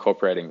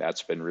incorporating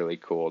that's been really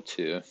cool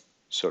to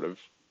sort of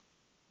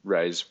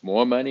raise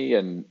more money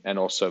and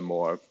also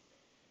more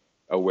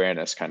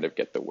awareness, kind of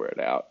get the word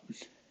out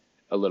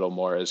a little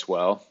more as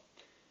well.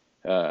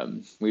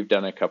 We've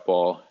done a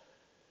couple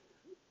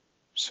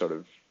sort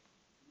of,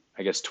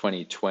 I guess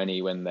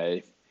 2020 when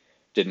they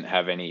didn't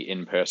have any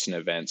in-person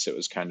events, it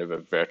was kind of a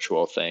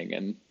virtual thing.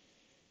 And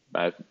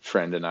my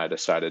friend and I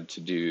decided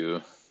to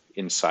do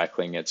in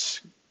cycling,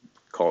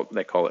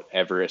 they call it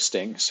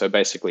Everesting. So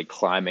basically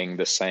climbing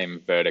the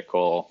same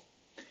vertical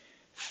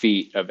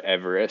feet of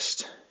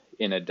Everest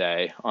in a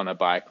day on a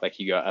bike. Like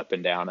you go up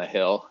and down a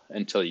hill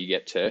until you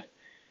get to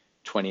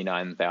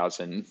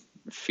 29,000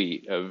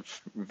 feet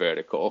of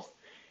vertical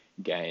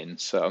gain.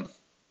 So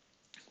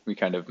we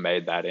kind of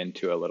made that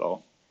into a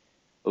little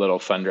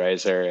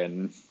fundraiser,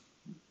 and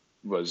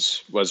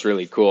was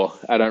really cool.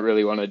 I don't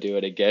really want to do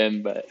it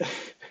again, but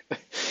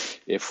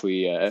if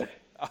it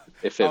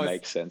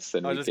makes sense,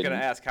 then I was we just going can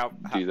to ask how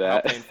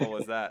painful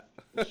was that?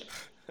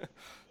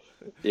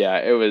 Yeah,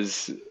 it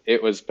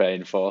was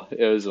painful.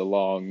 It was a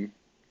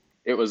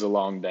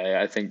long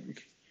day. I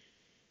think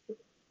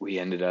we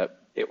ended up,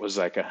 it was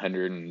like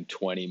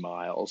 120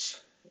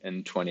 miles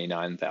and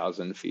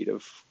 29,000 feet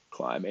of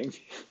climbing.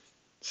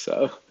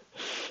 So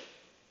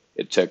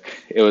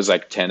it was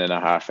like 10 and a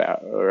half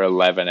hours or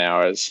 11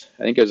 hours.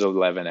 I think it was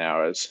 11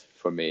 hours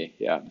for me.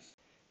 Yeah.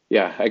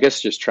 Yeah. I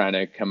guess just trying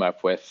to come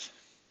up with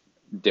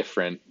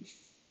different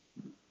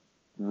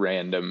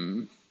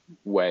random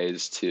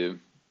ways to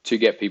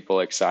get people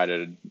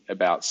excited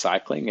about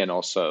cycling and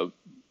also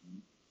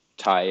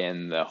tie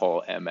in the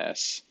whole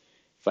MS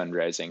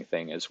fundraising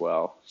thing as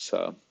well.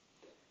 So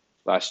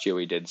last year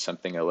we did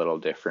something a little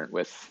different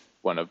with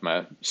one of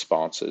my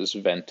sponsors,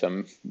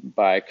 Ventum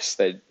Bikes.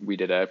 We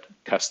did a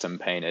custom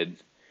painted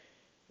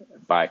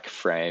bike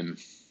frame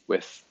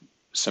with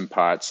some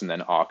parts and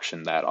then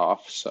auctioned that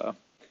off. So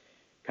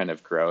kind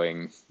of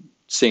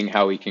seeing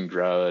how we can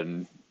grow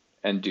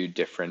and do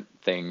different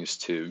things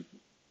to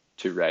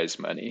raise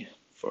money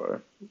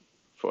for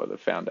the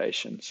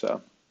foundation.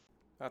 So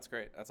That's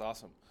great. That's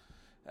awesome.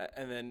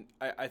 And then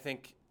I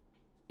think,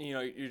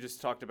 you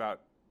just talked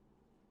about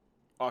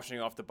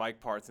auctioning off the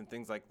bike parts and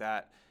things like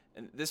that.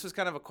 And this was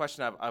kind of a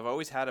question I've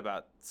always had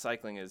about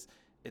cycling is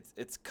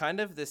it's kind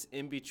of this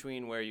in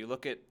between where you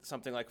look at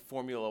something like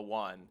Formula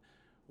One,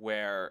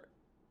 where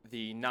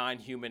the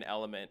non-human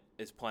element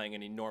is playing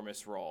an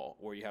enormous role,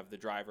 where you have the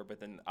driver, but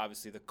then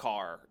obviously the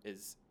car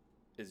is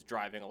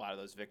driving a lot of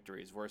those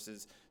victories,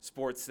 versus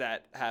sports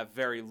that have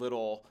very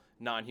little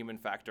non-human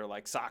factor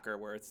like soccer,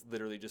 where it's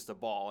literally just a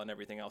ball and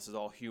everything else is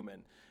all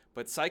human.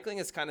 But cycling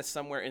is kind of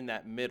somewhere in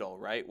that middle,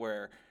 right?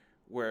 Where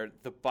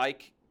the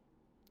bike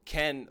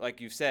can,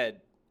 like you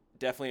said,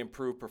 definitely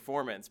improve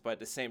performance, but at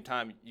the same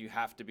time, you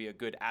have to be a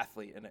good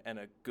athlete and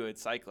a good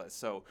cyclist.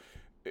 So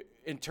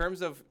in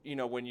terms of,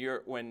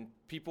 when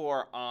people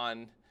are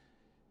on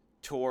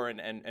tour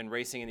and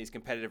racing in these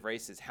competitive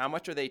races, how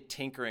much are they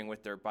tinkering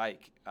with their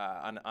bike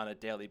on a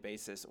daily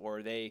basis?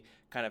 Or they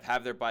kind of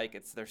have their bike,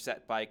 it's their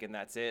set bike and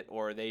that's it?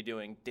 Or are they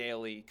doing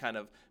daily kind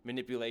of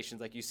manipulations?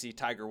 Like you see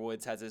Tiger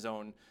Woods has his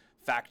own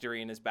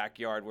factory in his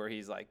backyard where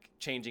he's like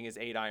changing his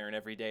 8-iron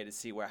every day to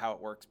see how it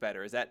works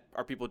better.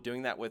 Are people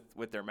doing that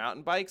with their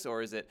mountain bikes,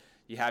 or is it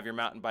you have your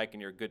mountain bike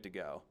and you're good to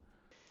go?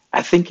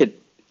 I think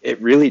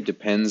it really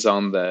depends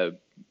on the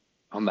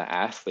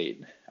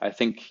athlete. I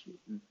think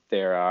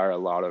there are a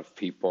lot of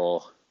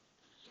people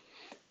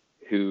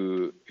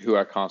who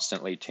are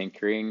constantly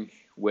tinkering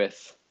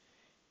with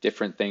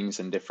different things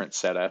and different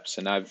setups,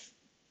 and I've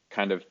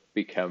kind of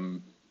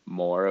become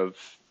more of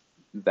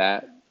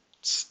that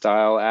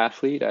style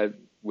athlete. I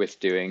with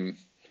doing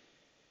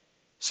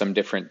some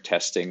different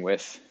testing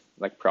with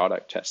like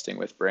product testing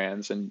with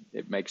brands, and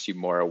it makes you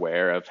more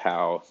aware of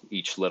how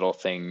each little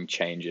thing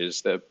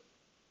changes the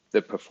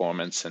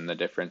performance and the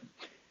different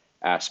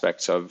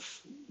aspects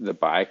of the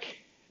bike.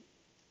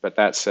 But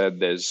that said,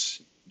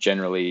 there's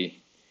generally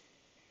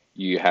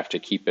you have to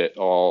keep it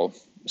all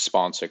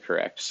sponsor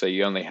correct. So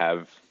you only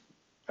have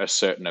a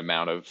certain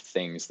amount of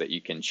things that you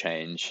can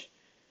change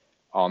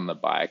on the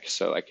bike.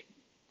 So like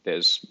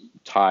there's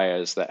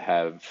tires that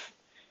have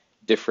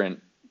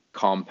different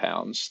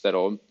compounds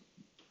that'll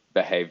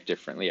behave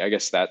differently. I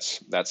guess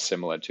that's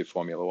similar to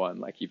Formula One.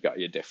 Like you've got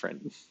your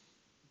different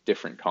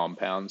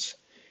compounds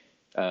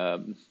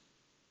on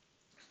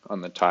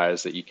the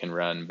tires that you can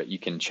run, but you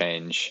can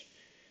change.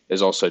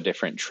 There's also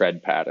different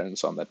tread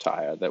patterns on the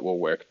tire that will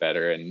work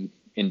better in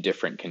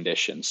different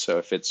conditions. So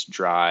if it's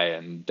dry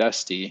and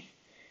dusty,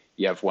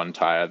 you have one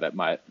tire that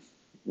might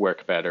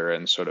work better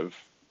and sort of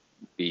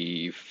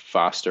be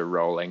faster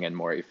rolling and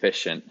more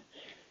efficient.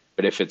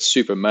 But if it's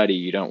super muddy,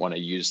 you don't want to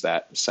use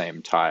that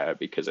same tire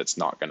because you're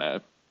not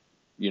gonna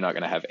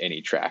have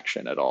any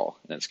traction at all,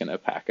 and it's gonna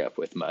pack up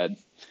with mud.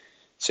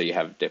 So you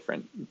have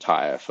different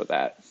tire for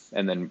that.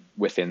 And then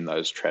within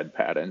those tread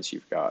patterns,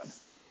 you've got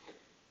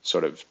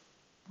sort of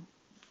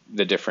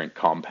the different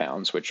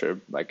compounds, which are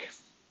like,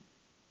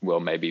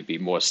 will maybe be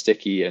more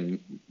sticky and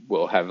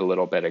will have a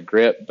little bit of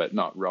grip, but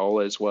not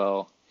roll as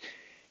well.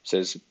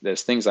 So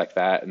there's things like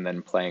that. And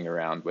then playing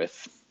around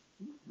with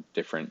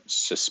different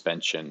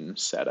suspension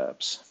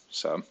setups.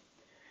 So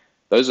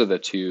those are the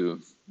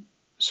two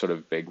sort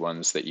of big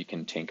ones that you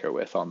can tinker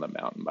with on the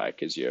mountain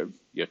bike is your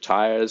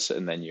tires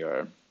and then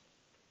your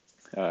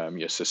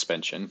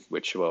suspension,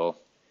 which your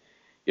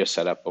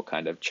setup will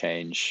kind of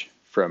change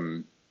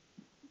from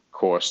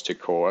course to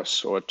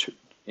course or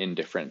in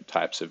different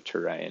types of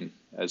terrain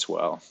as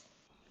well.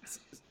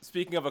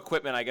 Speaking of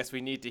equipment, I guess we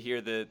need to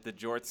hear the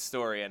jorts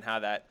story and how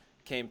that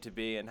came to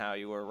be and how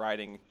you were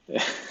riding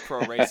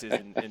pro races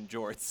in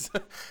jorts.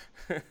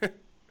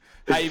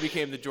 How you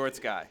became the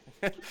jorts guy.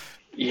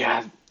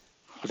 Yeah,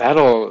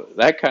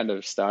 that kind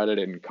of started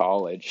in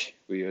college.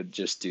 We would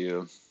just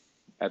do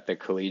at the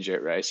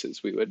collegiate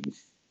races. We would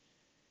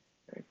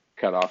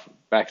cut off.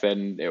 Back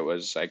then, it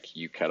was like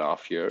you cut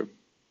off your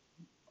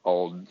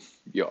old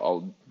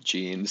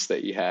jeans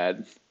that you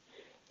had,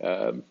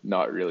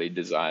 not really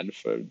designed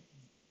for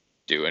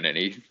doing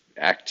any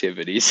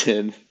activities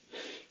in.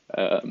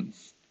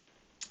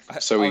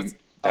 So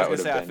I was gonna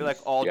say, I feel like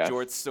all yeah.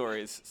 jorts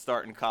stories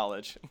start in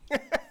college.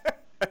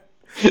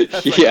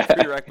 That's like a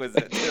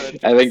prerequisite to a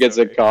I think story. it's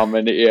a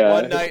common,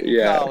 One night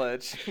in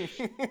college.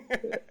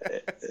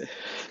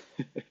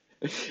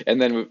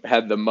 And then we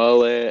had the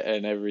mullet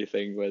and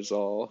everything was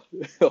all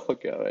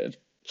going.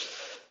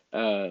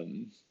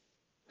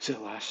 So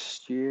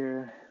last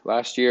year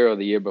or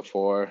the year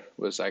before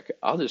was like,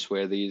 I'll just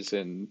wear these,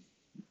 and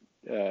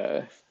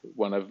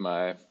one of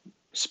my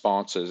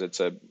sponsors,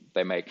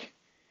 they make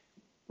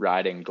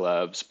riding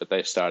gloves, but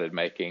they started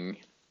making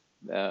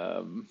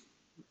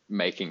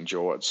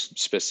jorts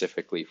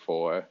specifically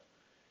for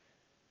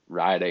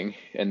riding,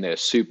 and they're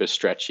super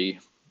stretchy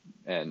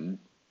and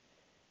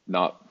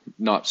not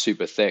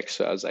super thick.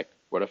 So I was like,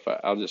 what if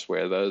I'll just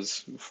wear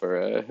those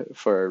for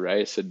a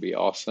race? It'd be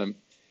awesome.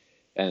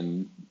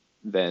 And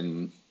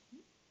then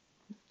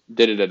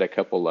did it at a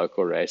couple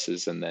local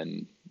races, and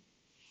then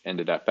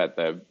ended up at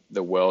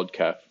the World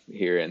Cup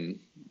here in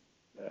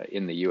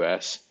the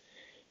U.S.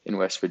 in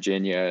West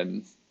Virginia,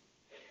 and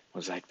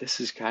was like, this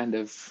is kind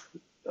of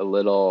a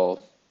little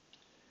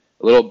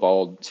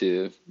bold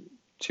to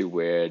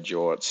wear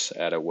jorts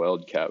at a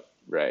World Cup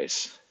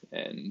race.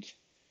 And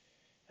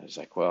I was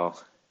like,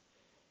 well,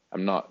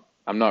 I'm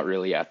not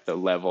really at the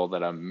level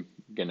that I'm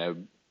gonna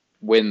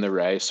win the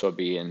race or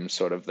be in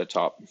sort of the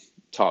top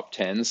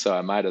 10, so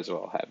I might as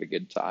well have a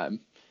good time.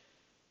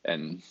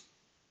 And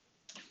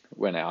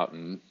went out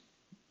and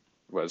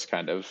was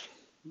kind of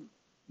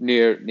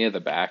near the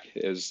back.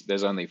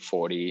 There's only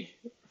 40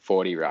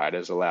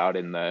 riders allowed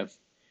in the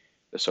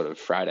sort of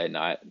Friday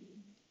night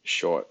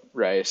short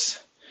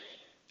race.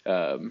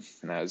 And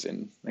I was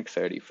in like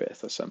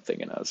 35th or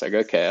something, and I was like,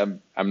 okay,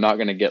 I'm not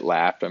going to get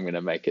lapped. I'm going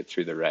to make it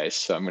through the race.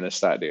 So I'm going to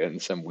start doing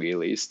some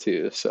wheelies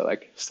too. So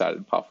like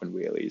started popping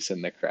wheelies,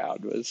 and the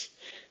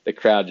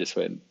crowd just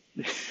went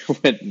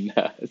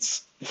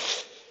nuts.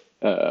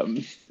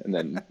 And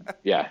then,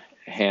 yeah,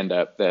 hand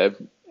up the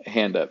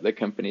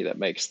company that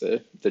makes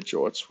the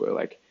jorts were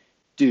like,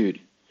 dude,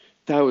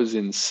 that was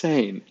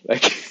insane.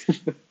 Like,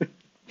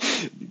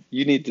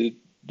 you need to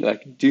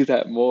like do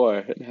that more.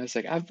 And I was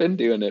like, I've been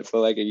doing it for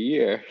like a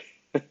year.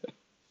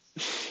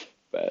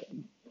 But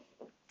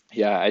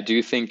yeah, I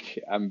do think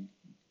I'm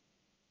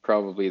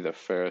probably the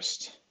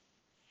first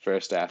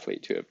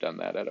athlete to have done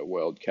that at a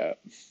World Cup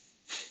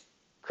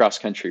cross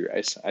country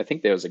race. I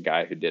think there was a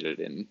guy who did it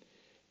in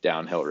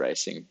downhill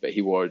racing, but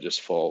he wore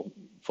just full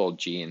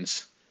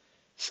jeans.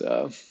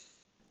 So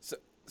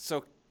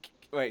So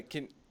wait,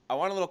 I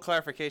want a little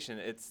clarification.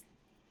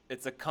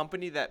 It's a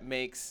company that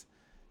makes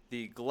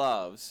the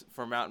gloves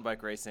for mountain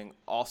bike racing,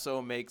 also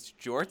makes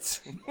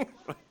jorts.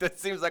 That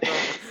seems like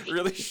a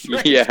really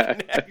strange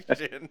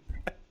connection.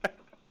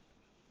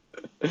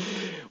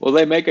 Well,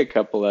 they make a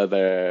couple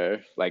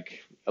other, like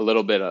a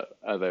little bit of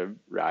other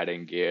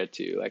riding gear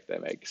too. Like they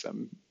make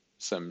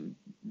some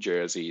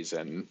jerseys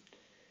and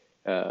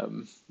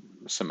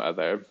some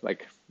other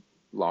like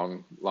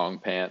long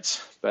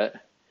pants. But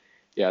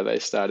yeah, they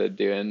started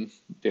doing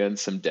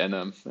some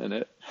denim,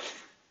 and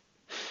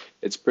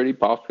it's pretty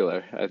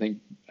popular. I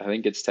think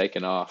it's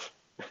taken off.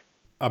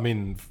 I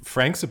mean,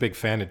 Frank's a big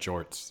fan of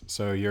jorts,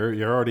 so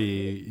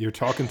you're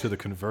talking to the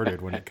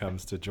converted when it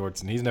comes to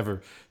jorts,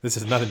 and this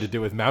has nothing to do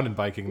with mountain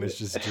biking.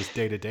 This is just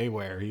day-to-day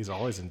wear. He's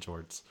always in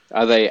jorts.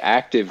 Are they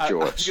active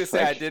jorts? I was gonna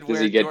say, I did wear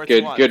does he get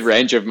jorts good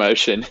range of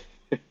motion?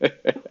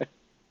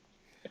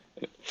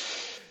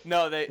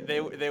 No,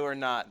 they were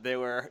not. They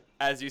were,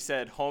 as you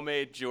said,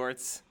 homemade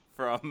jorts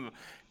from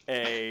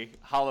a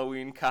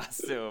Halloween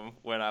costume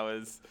when I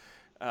was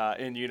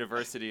in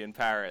university in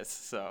Paris.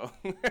 So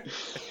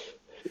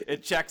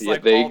it checks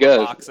like there all you go.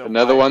 the box of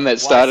Another one that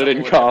started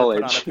in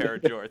college. Put on a pair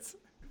of jorts.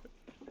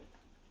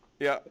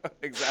 Yeah,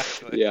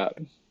 exactly. Yeah.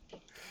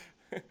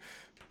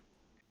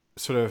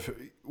 Sort of,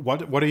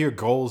 what are your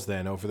goals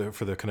then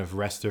for the kind of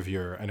rest of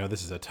your? I know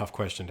this is a tough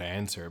question to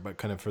answer, but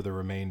kind of for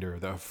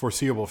the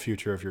foreseeable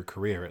future of your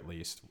career, at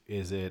least,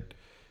 is it,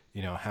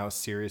 how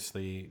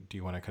seriously do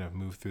you want to kind of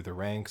move through the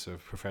ranks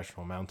of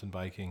professional mountain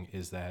biking?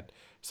 Is that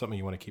something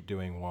you want to keep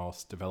doing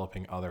whilst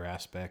developing other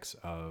aspects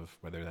of,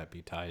 whether that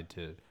be tied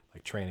to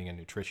like training and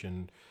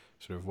nutrition?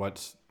 Sort of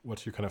what's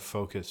your kind of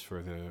focus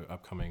for the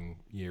upcoming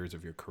years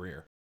of your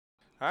career?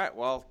 All right.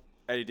 Well,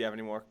 Eddie, do you have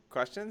any more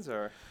questions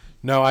or?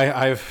 No,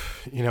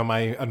 I've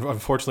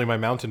unfortunately my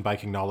mountain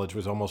biking knowledge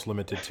was almost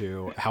limited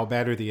to how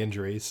bad are the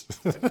injuries.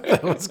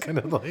 That was kind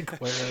of like,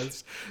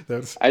 whereas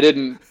I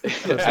didn't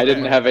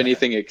have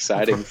anything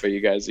exciting for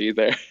you guys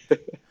either.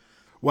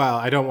 Well,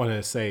 I don't want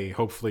to say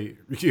hopefully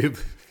you.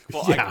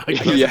 Well, yeah, I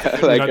yeah,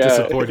 I'm not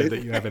disappointed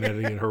that you haven't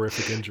had any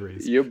horrific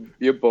injuries.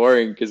 You're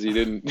boring because you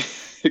didn't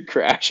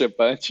crash a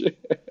bunch.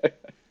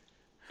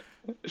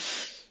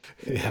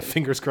 Yeah,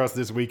 fingers crossed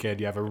this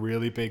weekend you have a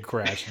really big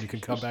crash and you can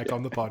come back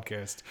on the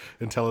podcast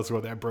and tell us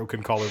what that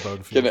broken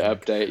collarbone feels Gonna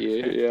like. update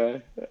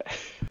you,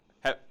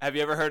 yeah. Have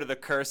you ever heard of the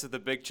Curse of the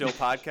Big Chill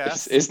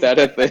podcast? Is that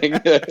a thing?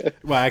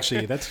 Well,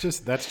 actually, that's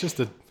just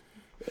a.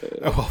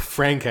 Well,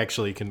 Frank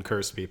actually can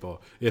curse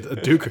people. A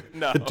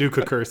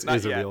Duca curse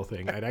is a real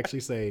thing. I'd actually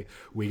say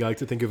we like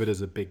to think of it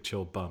as a big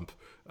chill bump.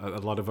 A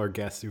lot of our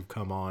guests who've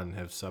come on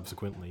have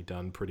subsequently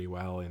done pretty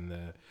well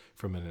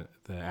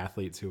the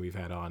athletes who we've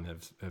had on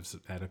have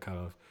had a kind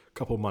of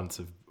couple months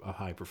of a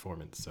high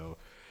performance. So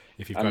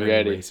if you've got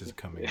any races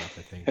coming up,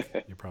 I think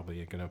you're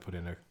probably going to put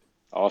in a.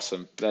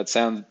 Awesome. That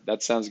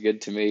sounds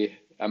good to me.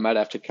 I might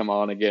have to come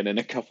on again in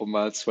a couple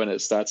months when it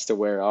starts to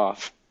wear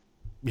off.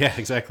 Yeah,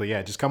 exactly.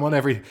 Yeah, just come on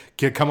every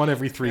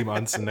 3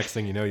 months, and next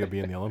thing you know, you'll be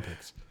in the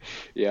Olympics.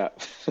 Yeah.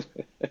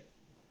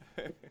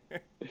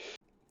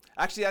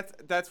 Actually,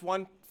 that's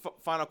one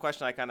final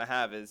question I kind of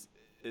have is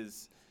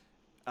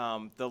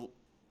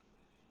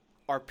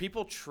are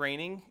people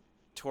training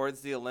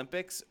towards the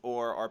Olympics,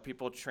 or are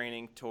people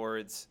training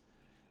towards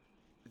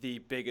the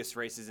biggest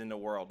races in the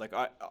world? Like,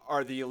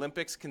 are the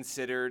Olympics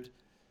considered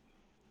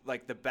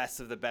like the best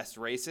of the best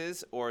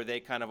races, or are they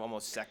kind of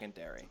almost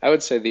secondary? I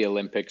would say the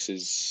Olympics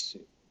is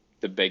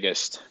the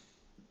biggest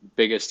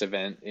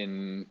event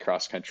in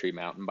cross-country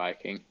mountain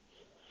biking.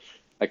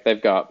 Like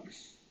they've got,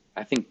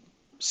 I think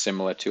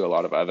similar to a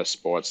lot of other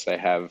sports, they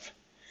have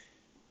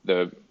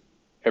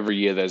every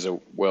year there's a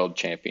world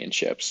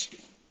championships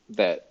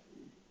that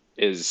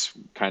is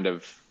kind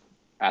of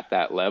at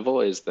that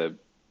level is the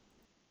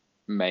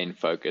main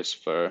focus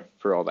for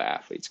all the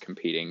athletes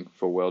competing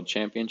for world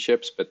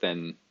championships. But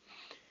then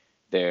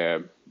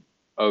their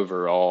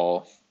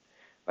overall,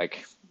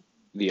 like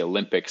the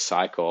Olympic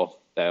cycle,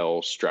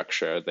 they'll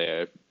structure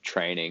their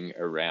training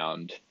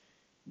around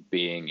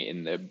being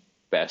in the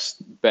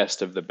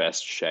best of the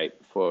best shape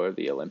for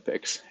the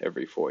Olympics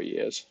every 4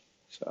 years.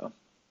 So,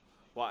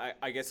 well,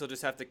 I guess you'll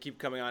just have to keep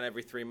coming on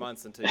every 3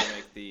 months until you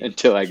make the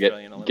until I get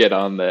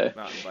on the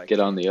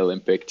the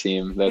Olympic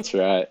team. That's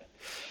right.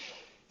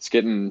 It's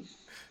getting.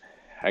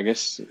 I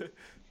guess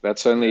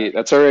that's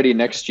already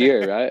next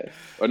year, right?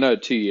 Or no,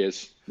 2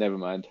 years. Never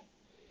mind.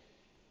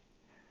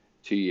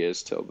 2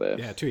 years till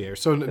the 2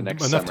 years. So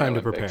enough time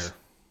to prepare.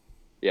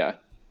 Yeah,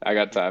 I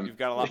got time. You've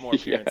got a lot more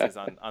appearances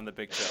on the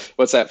big show.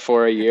 What's that,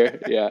 4 a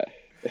year? Yeah.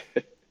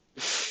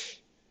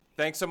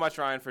 Thanks so much,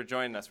 Ryan, for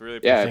joining us. Really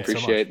appreciate I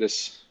appreciate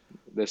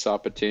this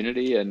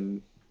opportunity,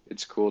 and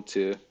it's cool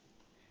to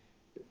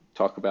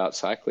talk about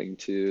cycling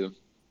to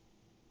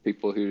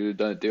people who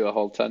don't do a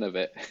whole ton of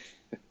it.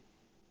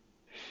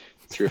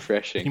 It's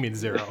refreshing. You mean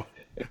zero?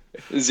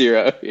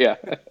 Zero, yeah.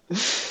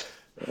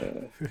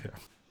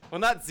 Well,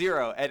 not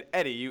 0.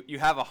 Eddie, you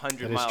have a That is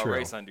 100-mile true.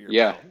 race under your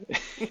Yeah.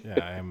 belt.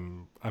 Yeah,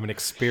 I'm an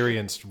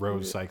experienced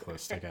road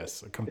cyclist, I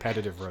guess, a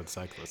competitive road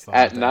cyclist. I'll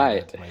At have to add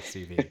night. that to my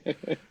CV.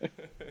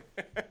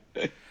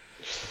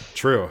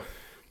 True.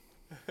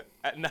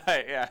 At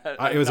night, yeah.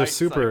 It was a night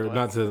super, cyclist.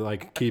 not to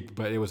like keep,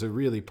 but it was a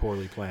really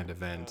poorly planned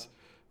event.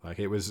 Like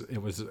it was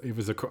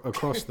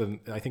across the.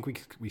 I think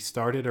we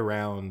started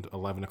around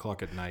 11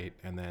 o'clock at night,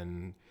 and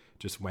then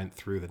just went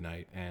through the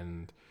night,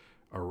 and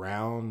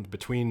around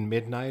between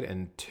midnight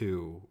and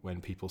 2 when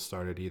people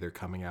started either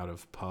coming out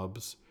of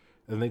pubs,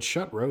 and they'd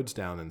shut roads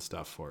down and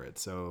stuff for it.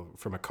 So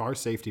from a car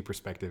safety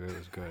perspective, it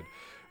was good.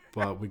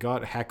 But we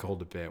got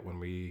heckled a bit when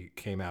we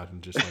came out,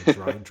 and just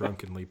like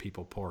drunkenly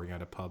people pouring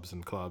out of pubs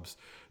and clubs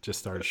just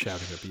started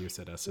shouting abuse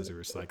at us as we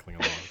were cycling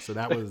along. So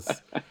that was,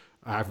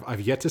 I've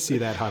yet to see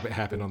that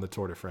happen on the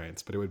Tour de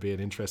France, but it would be an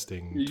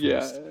interesting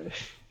twist.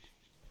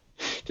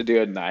 To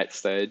do a night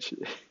stage.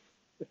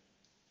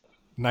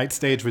 Night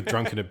stage with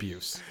drunken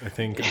abuse. I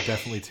think I'll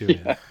definitely tune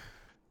in.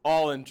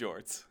 All in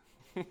jorts.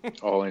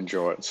 All in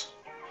jorts.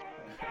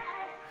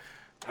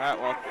 All right,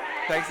 well,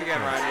 thanks again,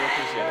 Ryan. We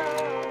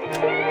appreciate it.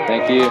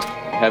 Thank you.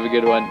 Have a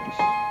good one.